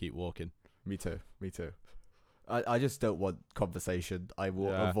about. And I keep walking. Me too. I just don't want conversation. I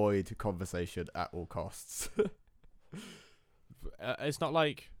will avoid conversation at all costs. It's not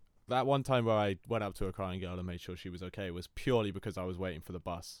like that one time where I went up to a crying girl and made sure she was okay was purely because I was waiting for the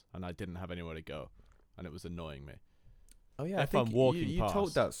bus and I didn't have anywhere to go, and it was annoying me. Oh yeah, if I'm walking you past,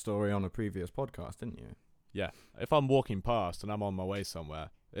 told that story on a previous podcast, didn't you? Yeah, if I'm walking past and I'm on my way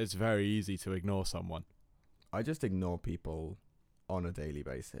somewhere, it's very easy to ignore someone. I just ignore people on a daily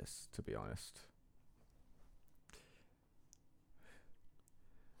basis, to be honest.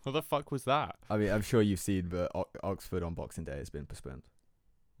 What the fuck was that? I mean, I'm sure you've seen that Oxford on Boxing Day has been postponed.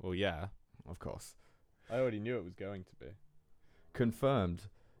 Well, yeah. Of course. I already knew it was going to be. Confirmed,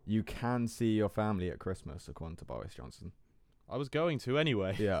 you can see your family at Christmas, according to Boris Johnson. I was going to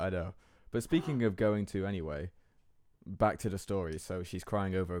anyway. Yeah, I know. But speaking of going to anyway, back to the story. So she's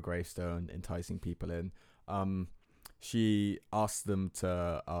crying over a gravestone, enticing people in. She asks them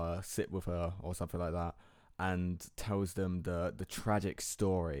to sit with her or something like that, and tells them the tragic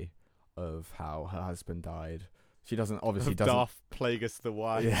story of how her husband died. She doesn't. Darth Plagueis the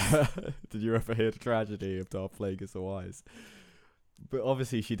Wise. Yeah. Did you ever hear the tragedy of Darth Plagueis the Wise? But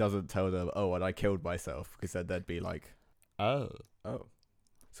obviously she doesn't tell them, and I killed myself, because then they'd be like, oh,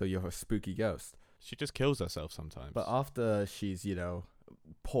 so you're a spooky ghost. She just kills herself sometimes. But after she's,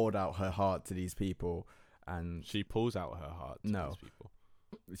 poured out her heart to these people, and she pulls out her heart to these people.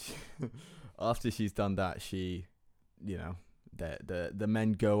 After she's done that, she, the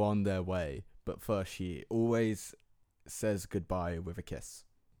men go on their way. But first, she always says goodbye with a kiss.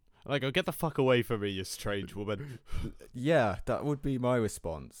 Like, get the fuck away from me, you strange woman. Yeah, that would be my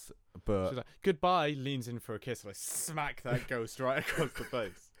response. But she's like, goodbye, leans in for a kiss, and I smack that ghost right across the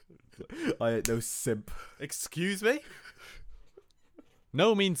face. I ain't no simp. Excuse me?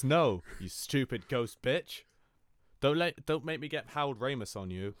 No means no, you stupid ghost bitch. Don't make me get Harold Ramis on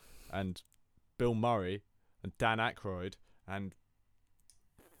you, and Bill Murray, and Dan Aykroyd, and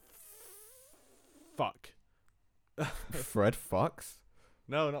fuck. Fred Fox?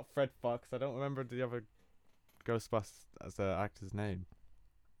 No, not Fred Fox. I don't remember the other Ghostbusters actor's name.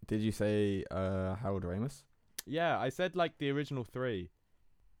 Did you say Harold Ramis? Yeah, I said like the original 3.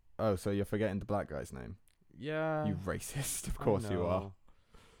 Oh, so you're forgetting the black guy's name? Yeah. You racist. Of course you are.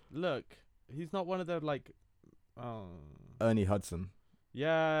 Look, he's not one of the like. Ernie Hudson.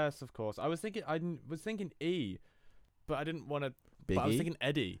 Yes, of course. I was thinking E, but I didn't want to. Biggie? But I was thinking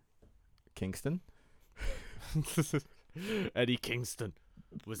Eddie Kingston. Eddie Kingston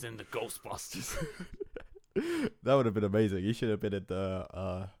was in the Ghostbusters. That would have been amazing. He should have been in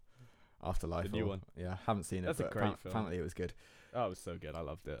the Afterlife. The new one. Yeah, haven't seen it. That's a but great film. Apparently it was good. Oh, it was so good. I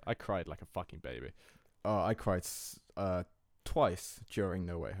loved it. I cried like a fucking baby. Oh, I cried twice during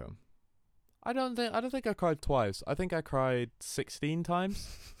No Way Home. I don't think I cried twice. I think I cried 16 times,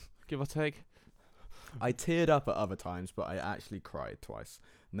 give or take. I teared up at other times, but I actually cried twice.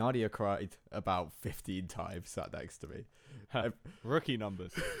 Nadia cried about 15 times, sat next to me. Rookie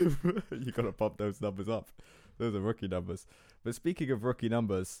numbers. You gotta bump those numbers up. Those are rookie numbers. But speaking of rookie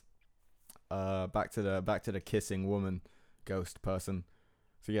numbers, back to the kissing woman ghost person.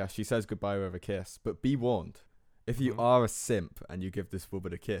 So yeah, she says goodbye with a kiss. But be warned, if you are a simp and you give this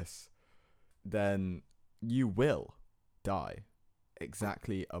woman a kiss, then you will die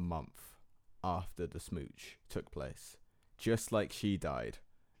exactly a month after the smooch took place. Just like she died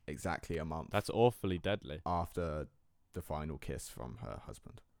exactly a month That's awfully deadly. after the final kiss from her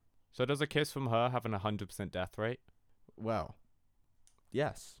husband. So does a kiss from her have an 100% death rate? Well,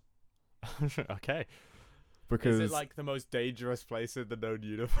 yes. Okay. Because Is it like the most dangerous place in the known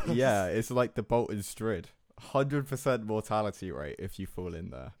universe? yeah, it's like the Bolton Strid. 100% mortality rate if you fall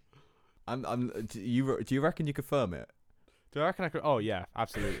in there. Do you reckon you could firm it? Do I reckon I could? Oh, yeah,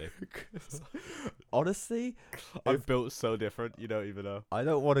 absolutely. Honestly, I'm built so different, you don't even know. I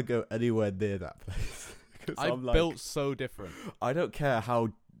don't want to go anywhere near that place. I'm built so different. I don't care how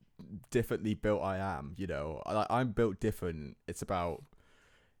differently built I am, you know. I'm built different. It's about...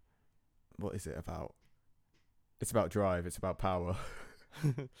 What is it about? It's about drive. It's about power.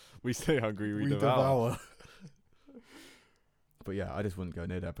 We stay hungry, we devour. But yeah, I just wouldn't go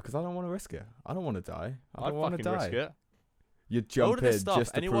near there because I don't want to risk it. I don't want to die. I I'd don't want to fucking die. risk it. You jump in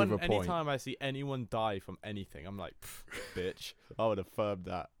just to prove a point. Anytime I see anyone die from anything, I'm like, bitch, I would have firmed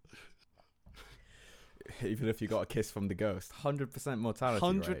that. Even if you got a kiss from the ghost, 100% mortality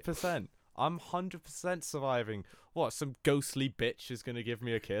rate. 100%. I'm 100% surviving. What, some ghostly bitch is going to give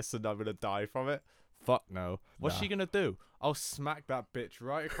me a kiss and I'm going to die from it? Fuck no. What's she going to do? I'll smack that bitch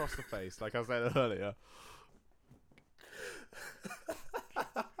right across the face, like I said earlier.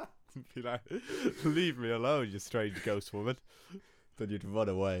 Be like, leave me alone, you strange ghost woman. Then you'd run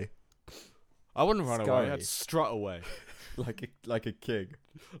away I wouldn't run away. Scary. I'd strut away. like a king.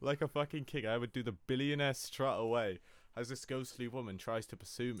 Like a fucking king. I would do the billionaire strut away as this ghostly woman tries to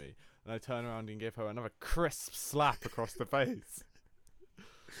pursue me. And I turn around and give her another crisp slap across the face.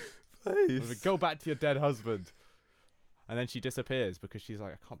 Like, go back to your dead husband. And then she disappears because she's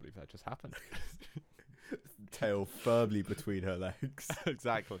like, I can't believe that just happened. Tail firmly between her legs.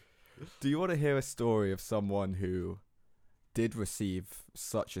 Exactly. Do you want to hear a story of someone who did receive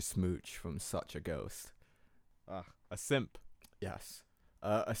such a smooch from such a ghost? A simp. Yes.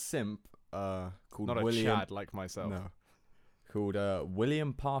 A simp called Not William... a Chad like myself. No. Called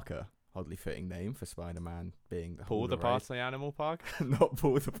William Parker. Oddly fitting name for Spider-Man being the Paul the Party Animal Park? Not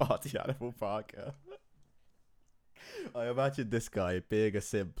Paul the Party Animal Parker. I imagine this guy being a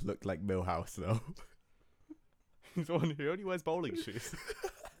simp looked like Milhouse though. He's the one who only wears bowling shoes.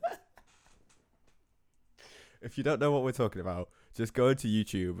 If you don't know what we're talking about, just go into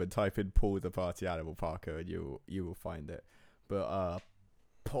YouTube and type in Paul the Party Animal Parker and you will find it. But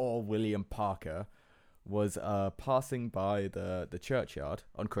Paul William Parker was passing by the churchyard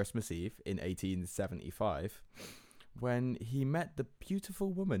on Christmas Eve in 1875 when he met the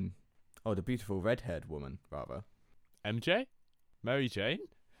beautiful woman, or the beautiful red-haired woman, rather. MJ? Mary Jane?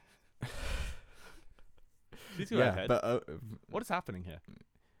 She's got Yeah, redhead. but What is happening here?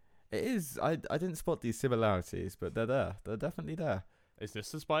 it is. I didn't spot these similarities, but they're there. They're definitely there. Is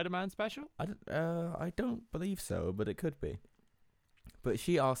this the Spider-Man special? I don't believe so, but it could be. But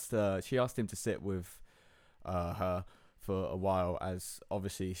she asked him to sit with her for a while, as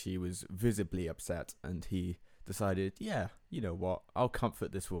obviously she was visibly upset, and he decided, yeah, you know what, I'll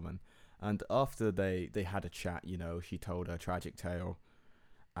comfort this woman. And after they had a chat, you know, she told her tragic tale,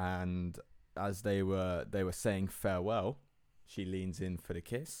 and as they were saying farewell, she leans in for the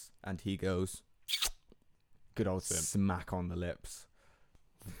kiss, and he goes, good old Simp. smack on the lips.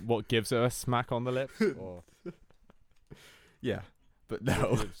 What gives her a smack on the lips? Or Yeah, but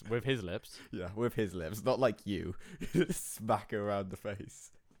no. with his lips. Yeah, with his lips, not like you. Smack her around the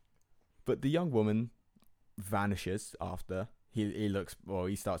face. But the young woman vanishes after. He looks, well,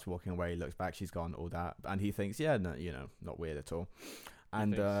 he starts walking away, he looks back, she's gone, all that. And he thinks, yeah, no, you know, not weird at all.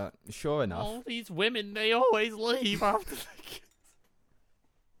 And sure enough. All these women, they always leave after the kiss.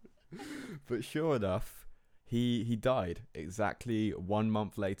 But sure enough, he died exactly 1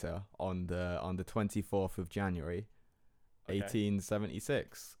 month later on the 24th of January,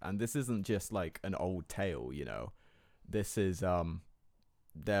 1876. And this isn't just like an old tale, you know. This is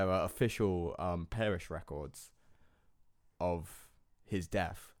there are official parish records of his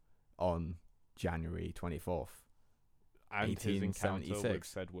death on January 24th. And his encounter with 1876.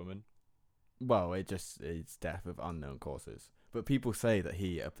 said woman. Well, it's death of unknown causes. But people say that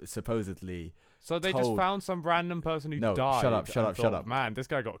he supposedly... So they just told- found some random person who No, died. shut up, shut and up, shut thought, up. Man, this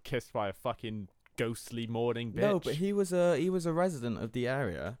guy got kissed by a fucking ghostly morning bitch. No, but he was a resident of the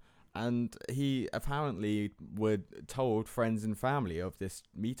area, and he apparently were told friends and family of this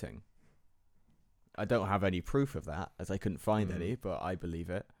meeting. I don't have any proof of that, as I couldn't find any, but I believe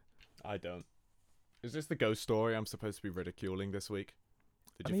it. I don't. Is this the ghost story I'm supposed to be ridiculing this week?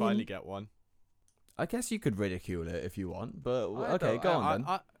 Did I you mean, finally get one? I guess you could ridicule it if you want, but I okay, don't- go on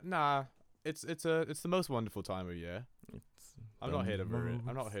then. Nah, it's the most wonderful time of year. It's I'm not here to ruin. most-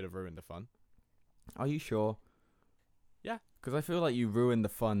 I'm not here to ruin the fun. Are you sure? Yeah. Because I feel like you ruin the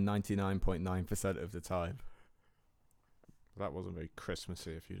fun 99.9% of the time. That wasn't very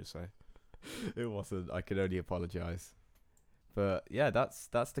Christmassy of you to say. It wasn't. I can only apologize. But yeah, that's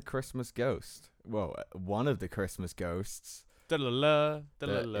the Christmas ghost. Well, one of the Christmas ghosts Da-la-la, that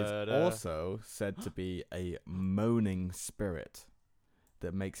is da-la-la-da. also said to be a moaning spirit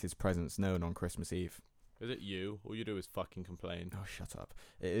that makes his presence known on Christmas Eve. Is it you? All you do is fucking complain. Oh, shut up.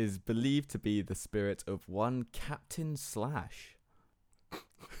 It is believed to be the spirit of one Captain Slash.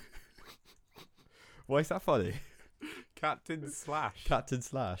 Why is that funny? Captain Slash. Captain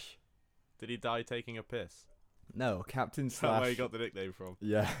Slash. Did he die taking a piss? No, Captain Is that Slash. where he got the nickname from?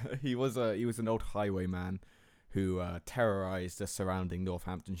 Yeah, he was an old highwayman who terrorized the surrounding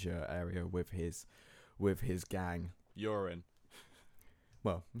Northamptonshire area with his gang. Urine.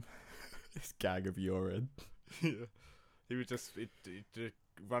 Well, his gang of urine. Yeah. He would just he'd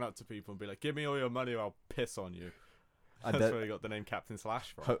run up to people and be like, "Give me all your money, or I'll piss on you." And That's then where he got the name Captain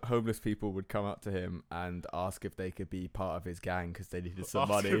Slash from. homeless people would come up to him and ask if they could be part of his gang because they needed some Ask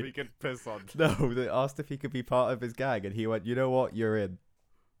money. if he could piss on. No, they asked if he could be part of his gang, and he went, "You know what? You're in.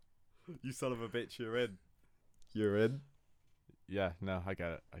 You son of a bitch, you're in. You're in." Yeah, no, I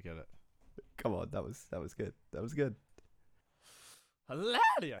get it. Come on, that was good. That was good.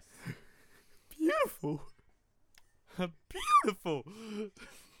 Hilarious. Beautiful. Beautiful.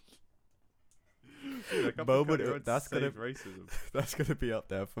 Dude, I can't Moment believe of- you that's gonna- saved racism. That's gonna be up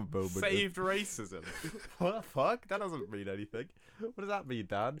there for moment. Saved racism. What the fuck? That doesn't mean anything. What does that mean,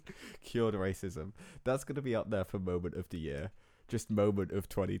 Dan? Cured racism. That's gonna be up there for moment of the year. Just moment of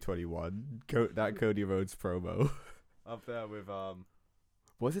 2021. That Cody Rhodes promo. Up there with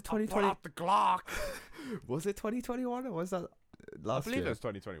Was it Pull 2020? out the Glock. Was it 2021 or was that I last believe year? it was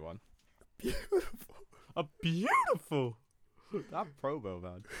 2021. Beautiful. A beautiful. That promo,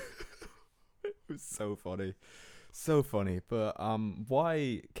 man. It was so funny. So funny. But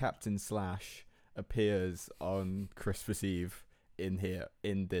why Captain Slash appears on Christmas Eve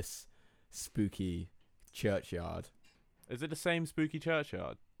in this spooky churchyard. Is it the same spooky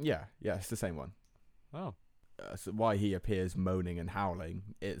churchyard? Yeah, it's the same one. Oh. So why he appears moaning and howling,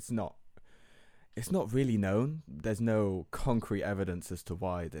 it's not really known. There's no concrete evidence as to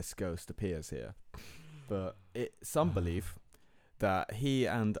why this ghost appears here. But some believe that he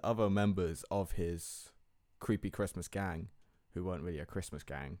and other members of his creepy Christmas gang, who weren't really a Christmas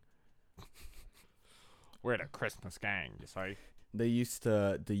gang, We're the Christmas gang, you say? they used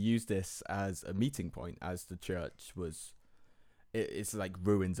to use this as a meeting point, as the church was. It's like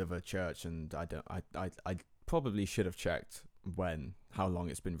ruins of a church, and I probably should have checked how long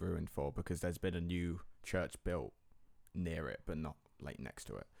it's been ruined for, because there's been a new church built near it, but not like next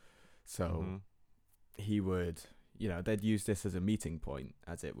to it. So he would, they'd use this as a meeting point,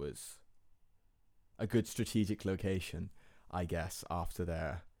 as it was a good strategic location, I guess, after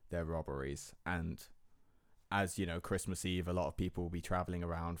their robberies. And as Christmas Eve, a lot of people will be traveling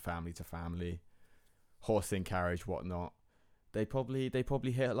around family to family, horse and carriage, whatnot. They probably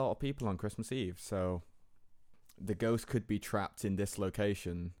hit a lot of people on Christmas Eve, so the ghost could be trapped in this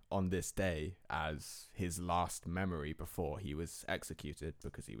location on this day as his last memory before he was executed,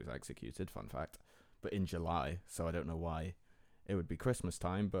 because he was executed, fun fact, but in July, so I don't know why it would be Christmas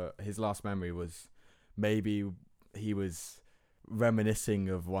time, but his last memory was maybe he was reminiscing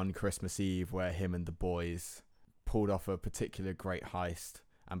of one Christmas Eve where him and the boys pulled off a particular great heist,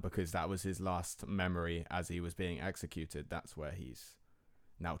 and because that was his last memory as he was being executed, that's where he's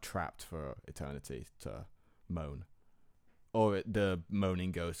now trapped for eternity to moan. Or the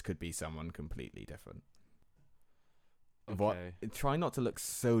moaning ghost could be someone completely different. Okay. Try not to look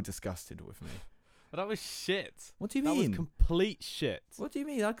so disgusted with me. But that was shit. What do you That mean? was complete shit. What do you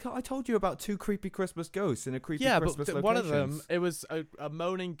mean? I told you about two creepy Christmas ghosts in a creepy Yeah, Christmas but locations. one of them, it was a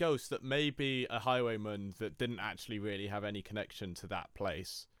moaning ghost that may be a highwayman that didn't actually really have any connection to that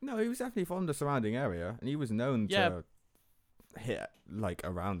place. No, he was definitely from the surrounding area, and he was known Yeah. to hit like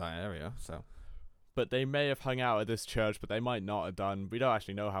around that area. So But they may have hung out at this church, but they might not have done. We don't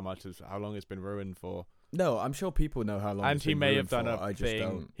actually know how long it's been ruined for. no, I'm sure people know how long. And it's he been may ruined have done for, a I just thing.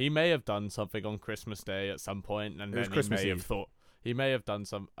 don't. He may have done something on Christmas Day at some point, and It was then Christmas he may have Eve. thought he may have done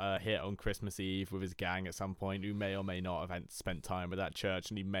some hit on Christmas Eve with his gang at some point. Who may or may not have spent time with that church,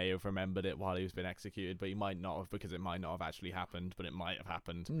 and he may have remembered it while he was being executed, but he might not have, because it might not have actually happened, but it might have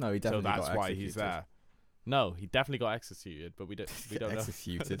happened. No, he So definitely that's got why executed. he's there. No, he definitely got executed, but we don't know.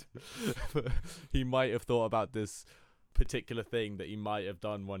 Executed. He might have thought about this particular thing that he might have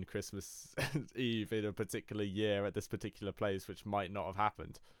done one Christmas Eve in a particular year at this particular place, which might not have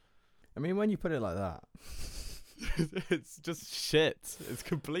happened. I mean, when you put it like that, It's just shit. It's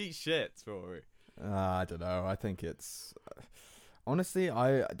complete shit, Rory. I don't know. I think it's honestly,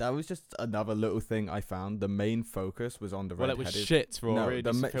 that was just another little thing I found. The main focus was on the Well, it red-headed. was shit, Rory. No, It the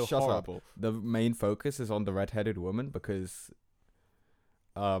just ma- feel shut up. horrible. The main focus is on the red-headed woman because,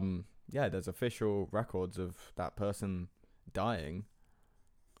 yeah, there's official records of that person dying.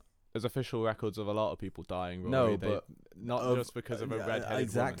 There's official records of a lot of people dying, Rory. No, They- but not of- just because of a yeah, red-headed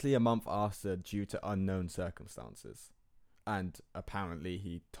exactly a month after, due to unknown circumstances, and apparently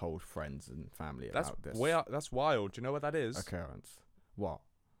he told friends and family woman. about this That's wild. Do you know what that is? occurrence. What?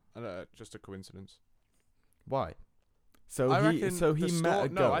 Just a coincidence. Why? So I he reckon met a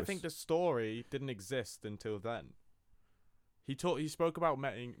ghost. No, I think the story didn't exist until then. He spoke about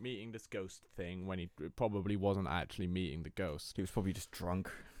meeting this ghost thing when he probably wasn't actually meeting the ghost. He was probably just drunk.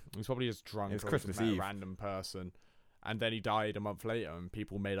 He was probably just drunk. It was or Christmas met Eve. a random person, and then he died a month later, and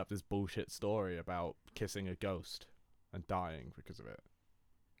people made up this bullshit story about kissing a ghost and dying because of it.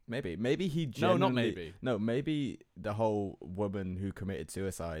 Maybe he No, genuinely... not maybe. No, maybe the whole woman who committed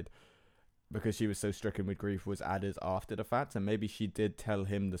suicide, because she was so stricken with grief, was added after the fact, and maybe she did tell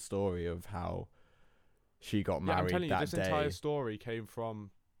him the story of how she got Yeah, I'm married telling you, that this day. entire story came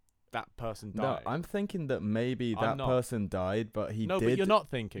from that person No, dying. I'm thinking that maybe I'm that not. person died, but he no, did. but you're not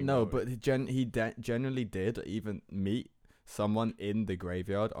thinking. No, Rory. but he generally did even meet someone in the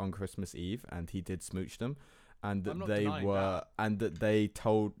graveyard on Christmas Eve, and he did smooch them, and I'm that not they denying were, that. and that they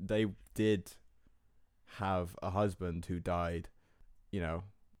did have a husband who died, yeah.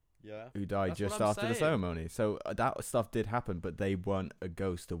 who died That's what just I'm after the saying. ceremony. So that stuff did happen, but they weren't a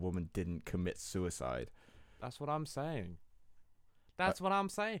ghost. The woman didn't commit suicide. That's what I'm saying. That's what I'm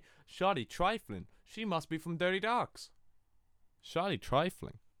saying. Shawty trifling. She must be from Dirty Docks. Shawty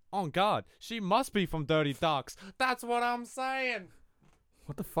trifling. On God, she must be from Dirty Docks. That's what I'm saying.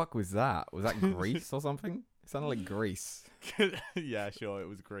 What the fuck was that? Was that Grease or something? It sounded like Grease. Yeah, sure, it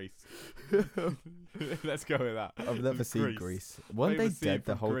was Grease. Let's go with that. I've never seen Grease. Weren't they Famous scene dead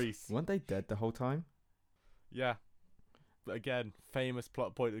the from whole? Grease. Weren't they dead the whole time? Yeah. But again, famous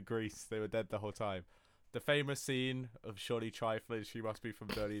plot point of Grease. They were dead the whole time. The famous scene of Shawty trifling. She must be from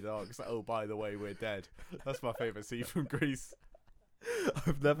Dirty Dogs. Oh, by the way, we're dead. That's my favourite scene from Grease.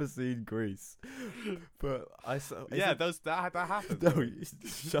 I've never seen Grease, but I saw. Yeah, that happens. No,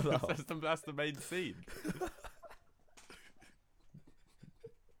 shut up. That's the main scene.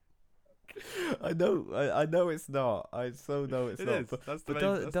 I know it's not. I so know it's It not. is. But, That's the but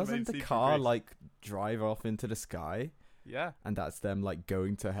main. That's the doesn't main the scene from car Grease. like drive off into the sky, Yeah. and that's them like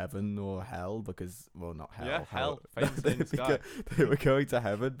going to heaven or hell because not hell. Yeah, hell. They Famous in the sky. they were going to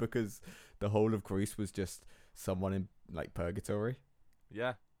heaven because the whole of Greece was just someone in like purgatory.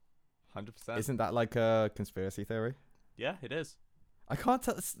 Yeah. 100%. Isn't that like a conspiracy theory? Yeah, it is. I can't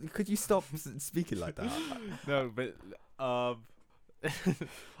tell. Could you stop speaking like that? No, but I'm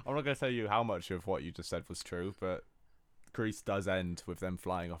not going to tell you how much of what you just said was true, but Grease does end with them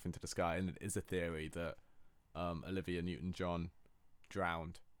flying off into the sky, and it is a theory that Olivia Newton-John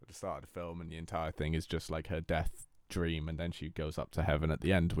drowned at the start of the film, and the entire thing is just like her death dream, and then she goes up to heaven at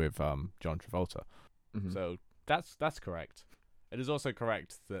the end with John Travolta. Mhm. So that's correct. It is also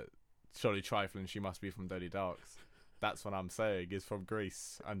correct that Shawty trifling, she must be from Dirty Dogs. That's what I'm saying, is from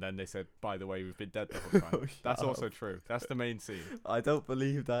Greece. And then they said, by the way, we've been dead the whole time. That's Shut also up. true. That's the main scene. I don't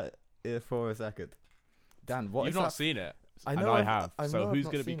believe that for a second. Dan, what You've is not that? seen it. I and know I I've- have. I know So I've who's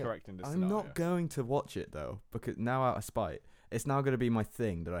not going to be seen it. correct in this I'm scenario? not going to watch it though, because now out of spite, it's now going to be my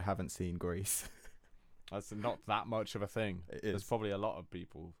thing that I haven't seen Grease. That's not that much of a thing. It There's is. probably a lot of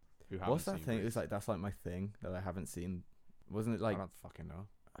people who haven't What's that seen thing? Grease. It's like that's like my thing that I haven't seen. Wasn't it like I don't fucking know.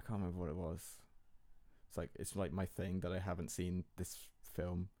 I can't remember what it was. It's like my thing that I haven't seen this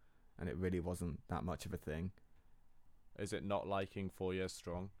film, and it really wasn't that much of a thing. Is it not liking 4 Years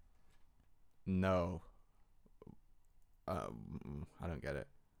Strong? No. I don't get it.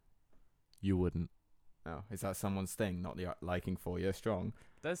 You wouldn't. Oh, is that someone's thing? Not the liking 4 Years Strong.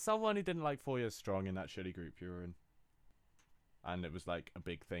 There's someone who didn't like 4 Years Strong in that shitty group you were in. and it was like a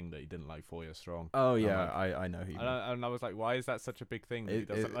big thing that he didn't like 4 Years Strong. Oh I'm yeah, like- I know who you mean. And I was like, why is that such a big thing that he It-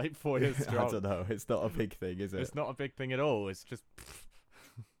 doesn't it- like 4 Years I Strong? don't know. It's not a big thing, is it? It's not a big thing at all. It's just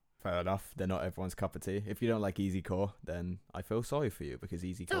Fair enough. They're not everyone's cup of tea. If you don't like Easy Core, then I feel sorry for you because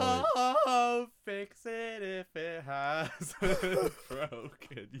Easy Core. don't fix it if it has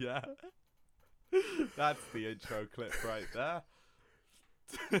broken. Yeah, that's the intro clip right there.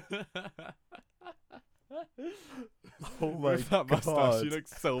 Oh my With that mustache, God. you look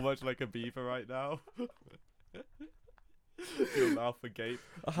so much like a beaver right now. Your mouth agape.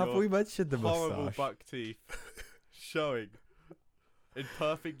 Have Your we mentioned the horrible mustache? buck teeth showing in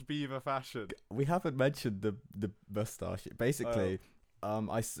perfect beaver fashion. We haven't mentioned the mustache. Basically,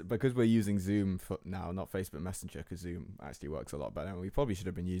 because we're using Zoom for now, not Facebook Messenger, because Zoom actually works a lot better. And we probably should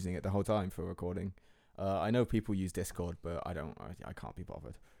have been using it the whole time for recording. I know people use Discord, but I don't. I can't be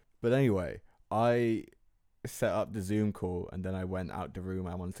bothered. But anyway, I set up the Zoom call, and then I went out the room.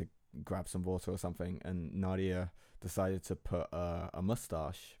 I wanted to grab some water or something, and Nadia decided to put a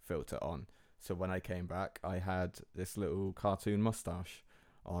mustache filter on. So when I came back, I had this little cartoon mustache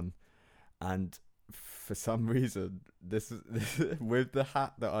on, and for some reason, this is with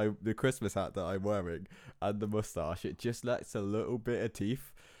the Christmas hat that I'm wearing and the mustache, it just lets a little bit of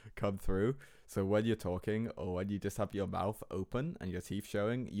teeth come through. So when you're talking or when you just have your mouth open and your teeth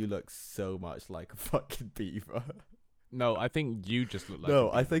showing, you look so much like a fucking beaver. No, I think you just look like. No,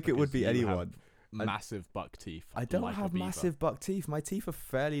 a I beaver think it would because be you have anyone. Massive buck teeth. I don't like a have beaver. massive buck teeth. My teeth are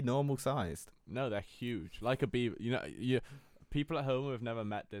fairly normal sized. No, they're huge, like a beaver. You know, people at home who have never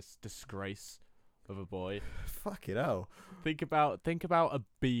met this disgrace of a boy. Fucking hell. Think about a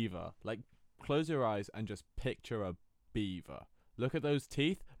beaver. Like, close your eyes and just picture a beaver. Look at those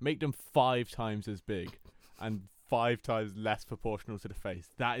teeth. Make them 5 times as big and 5 times less proportional to the face.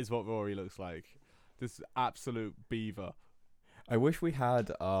 That is what Rory looks like. This absolute beaver. I wish we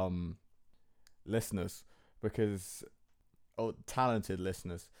had listeners talented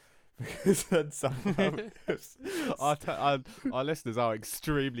listeners, because then somehow our listeners are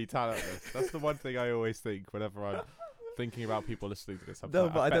extremely talentless. That's the one thing I always think whenever I'm thinking about people listening to this. No,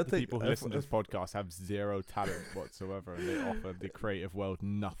 but I bet don't the think- people who listen to this podcast have zero talent whatsoever, and they offer the creative world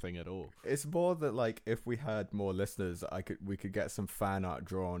nothing at all. it's more that, like, if we had more listeners, we could get some fan art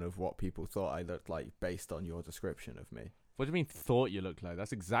drawn of what people thought I looked like based on your description of me. What do you mean thought you looked like?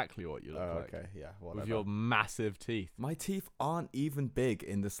 That's exactly what you look like. Okay, yeah, whatever. With your massive teeth. My teeth aren't even big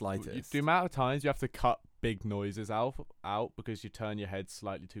in the slightest. The amount of times you have to cut big noises out because you turn your head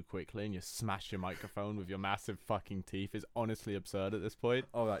slightly too quickly and you smash your microphone with your massive fucking teeth is honestly absurd at this point.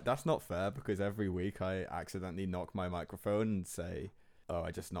 All right, that's not fair, because every week I accidentally knock my microphone and say, "Oh, I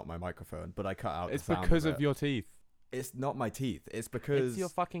just knocked my microphone," but I cut out. It's the sound because of of it. your teeth. It's not my teeth. It's because It's your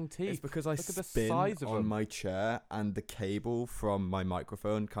fucking teeth. It's because I Look at the spin size of on them. my chair and the cable from my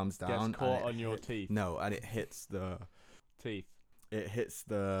microphone comes down. Gets and caught it on your hit- teeth. No, and it hits the Teeth.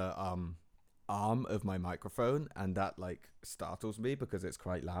 arm of my microphone, and that like startles me because it's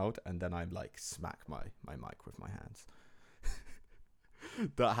quite loud, and then I like smack my mic with my hands.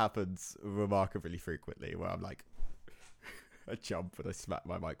 That happens remarkably frequently, where I'm like, I jump and I smack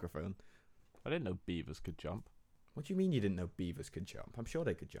my microphone. I didn't know beavers could jump. What do you mean you didn't know beavers could jump? I'm sure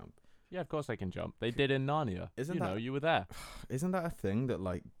they could jump. Yeah, of course they can jump. They did in Narnia. Isn't you that- know, you were there. Isn't that a thing that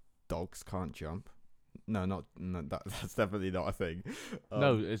like dogs can't jump? No, that's definitely not a thing.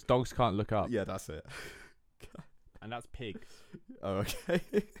 No, it's dogs can't look up. Yeah, that's it. And that's pigs. Oh, okay.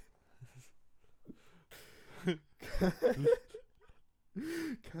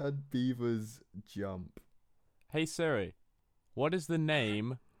 Can beavers jump? Hey Siri, what is the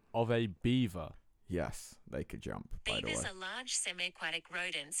name of a beaver? Yes, they could jump, by the way. Beavers are large semi-aquatic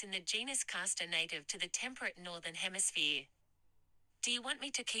rodents in the genus Castor native to the temperate northern hemisphere. Do you want me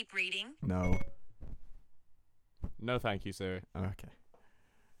to keep reading? No. No, thank you, Siri. Okay.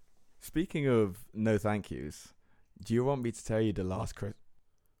 Speaking of no thank yous, do you want me to tell you the last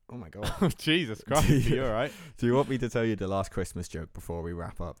Oh my god. Oh, Jesus Christ, Do are you- you alright? Do you want me to tell you the last Christmas joke before we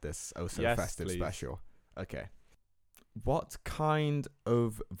wrap up this Yes, festive please. special? Okay. What kind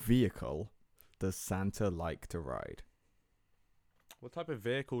of vehicle does Santa like to ride? What type of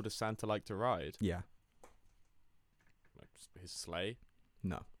vehicle does Santa like to ride? Yeah. Like his sleigh?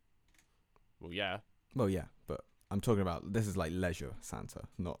 No. Well, yeah. Well, yeah, but I'm talking about, this is like leisure Santa,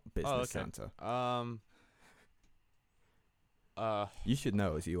 not business okay. Santa. You should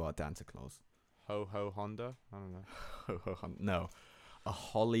know, as you are Santa Claus. Ho Ho Honda? I don't know. No. A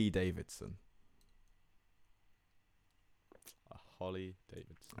Holly Davidson. A Holly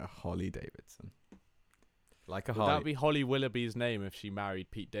Davidson. A Holly Davidson. Like a Would Holly. that be Holly Willoughby's name if she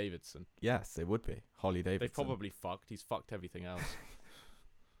married Pete Davidson? Yes, it would be. Holly Davidson. They probably fucked. He's fucked everything else.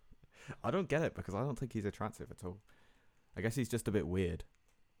 I don't get it because I don't think he's attractive at all. I guess he's just a bit weird.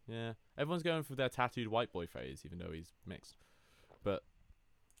 Yeah. Everyone's going through their tattooed white boy phase, even though he's mixed. But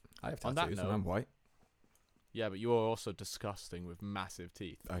I have On that tattoos and note- I'm white. yeah, but you're also disgusting with massive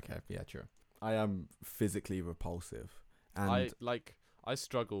teeth. Okay, yeah, true. I am physically repulsive. And I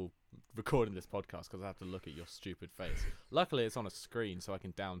struggle recording this podcast because I have to look at your stupid face. Luckily, it's on a screen, so I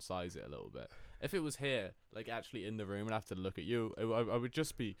can downsize it a little bit. If it was here, like actually in the room, and I have to look at you, I would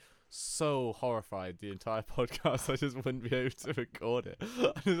just be so horrified the entire podcast. I just wouldn't be able to record it.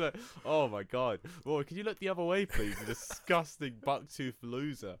 I was like, oh my god, Roy, can you look the other way, please? You disgusting bucktooth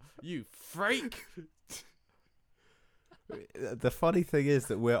loser, you freak. the funny thing is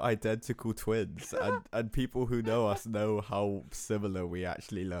that we're identical twins, and people who know us know how similar we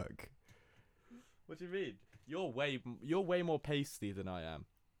actually look. What do you mean? You're way more pasty than I am.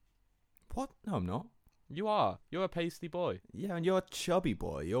 What? No, I'm not. You are. You're a pasty boy. Yeah, and you're a chubby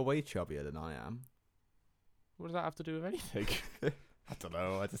boy. You're way chubbier than I am. What does that have to do with anything? I don't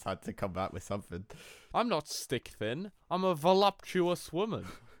know. I just had to come back with something. I'm not stick thin. I'm a voluptuous woman.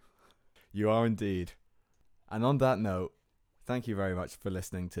 You are indeed. And on that note, thank you very much for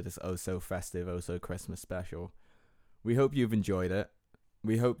listening to this Oh So Festive, Oh So Christmas special. We hope you've enjoyed it.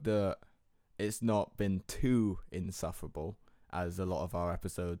 We hope that it's not been too insufferable, as a lot of our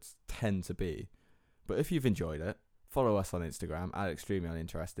episodes tend to be. But if you've enjoyed it, follow us on Instagram at Extremely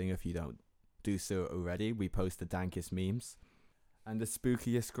Uninteresting if you don't do so already. We post the dankest memes and the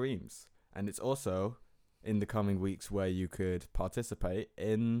spookiest screams. And it's also in the coming weeks where you could participate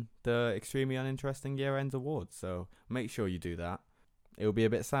in the Extremely Uninteresting Year-End Awards. So make sure you do that. It'll be a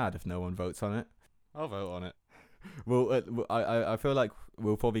bit sad if no one votes on it. I'll vote on it. Well, I feel like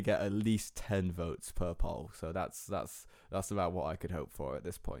we'll probably get at least 10 votes per poll. So that's about what I could hope for at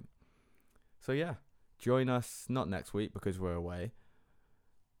this point. So yeah, join us, not next week because we're away.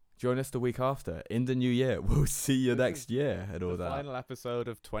 Join us the week after, in the new year. We'll see you next year and all The that. final episode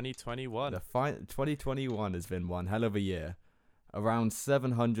of 2021. 2021 has been one hell of a year. Around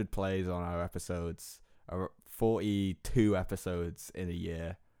 700 plays on our episodes. 42 episodes in a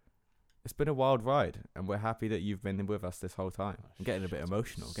year. It's been a wild ride, and we're happy that you've been with us this whole time. I'm getting a bit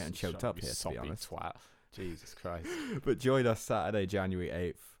emotional, getting choked up here, to be honest. Twat. Jesus Christ. But join us Saturday, January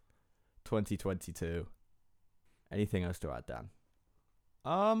 8th, 2022. Anything else to add, Dan?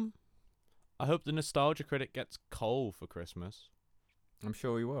 I hope the Nostalgia Critic gets coal for Christmas. I'm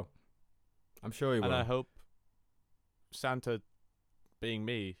sure he will. And I hope Santa, being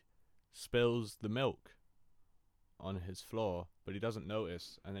me, spills the milk on his floor, but he doesn't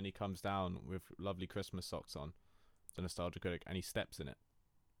notice, and then he comes down with lovely Christmas socks on, the Nostalgia Critic, and he steps in it.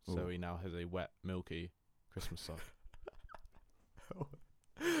 So Ooh. he now has a wet, milky Christmas sock.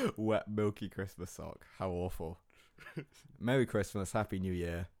 Wet, milky Christmas sock. How awful. Merry Christmas, Happy New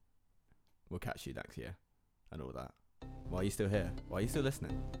Year. We'll catch you next year and all that. Why are you still here? Why are you still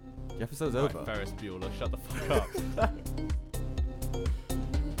listening? The episode's Right, over. Ferris Bueller, shut the fuck up.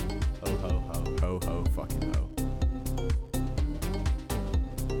 Ho, ho, ho. Ho, ho, fucking ho.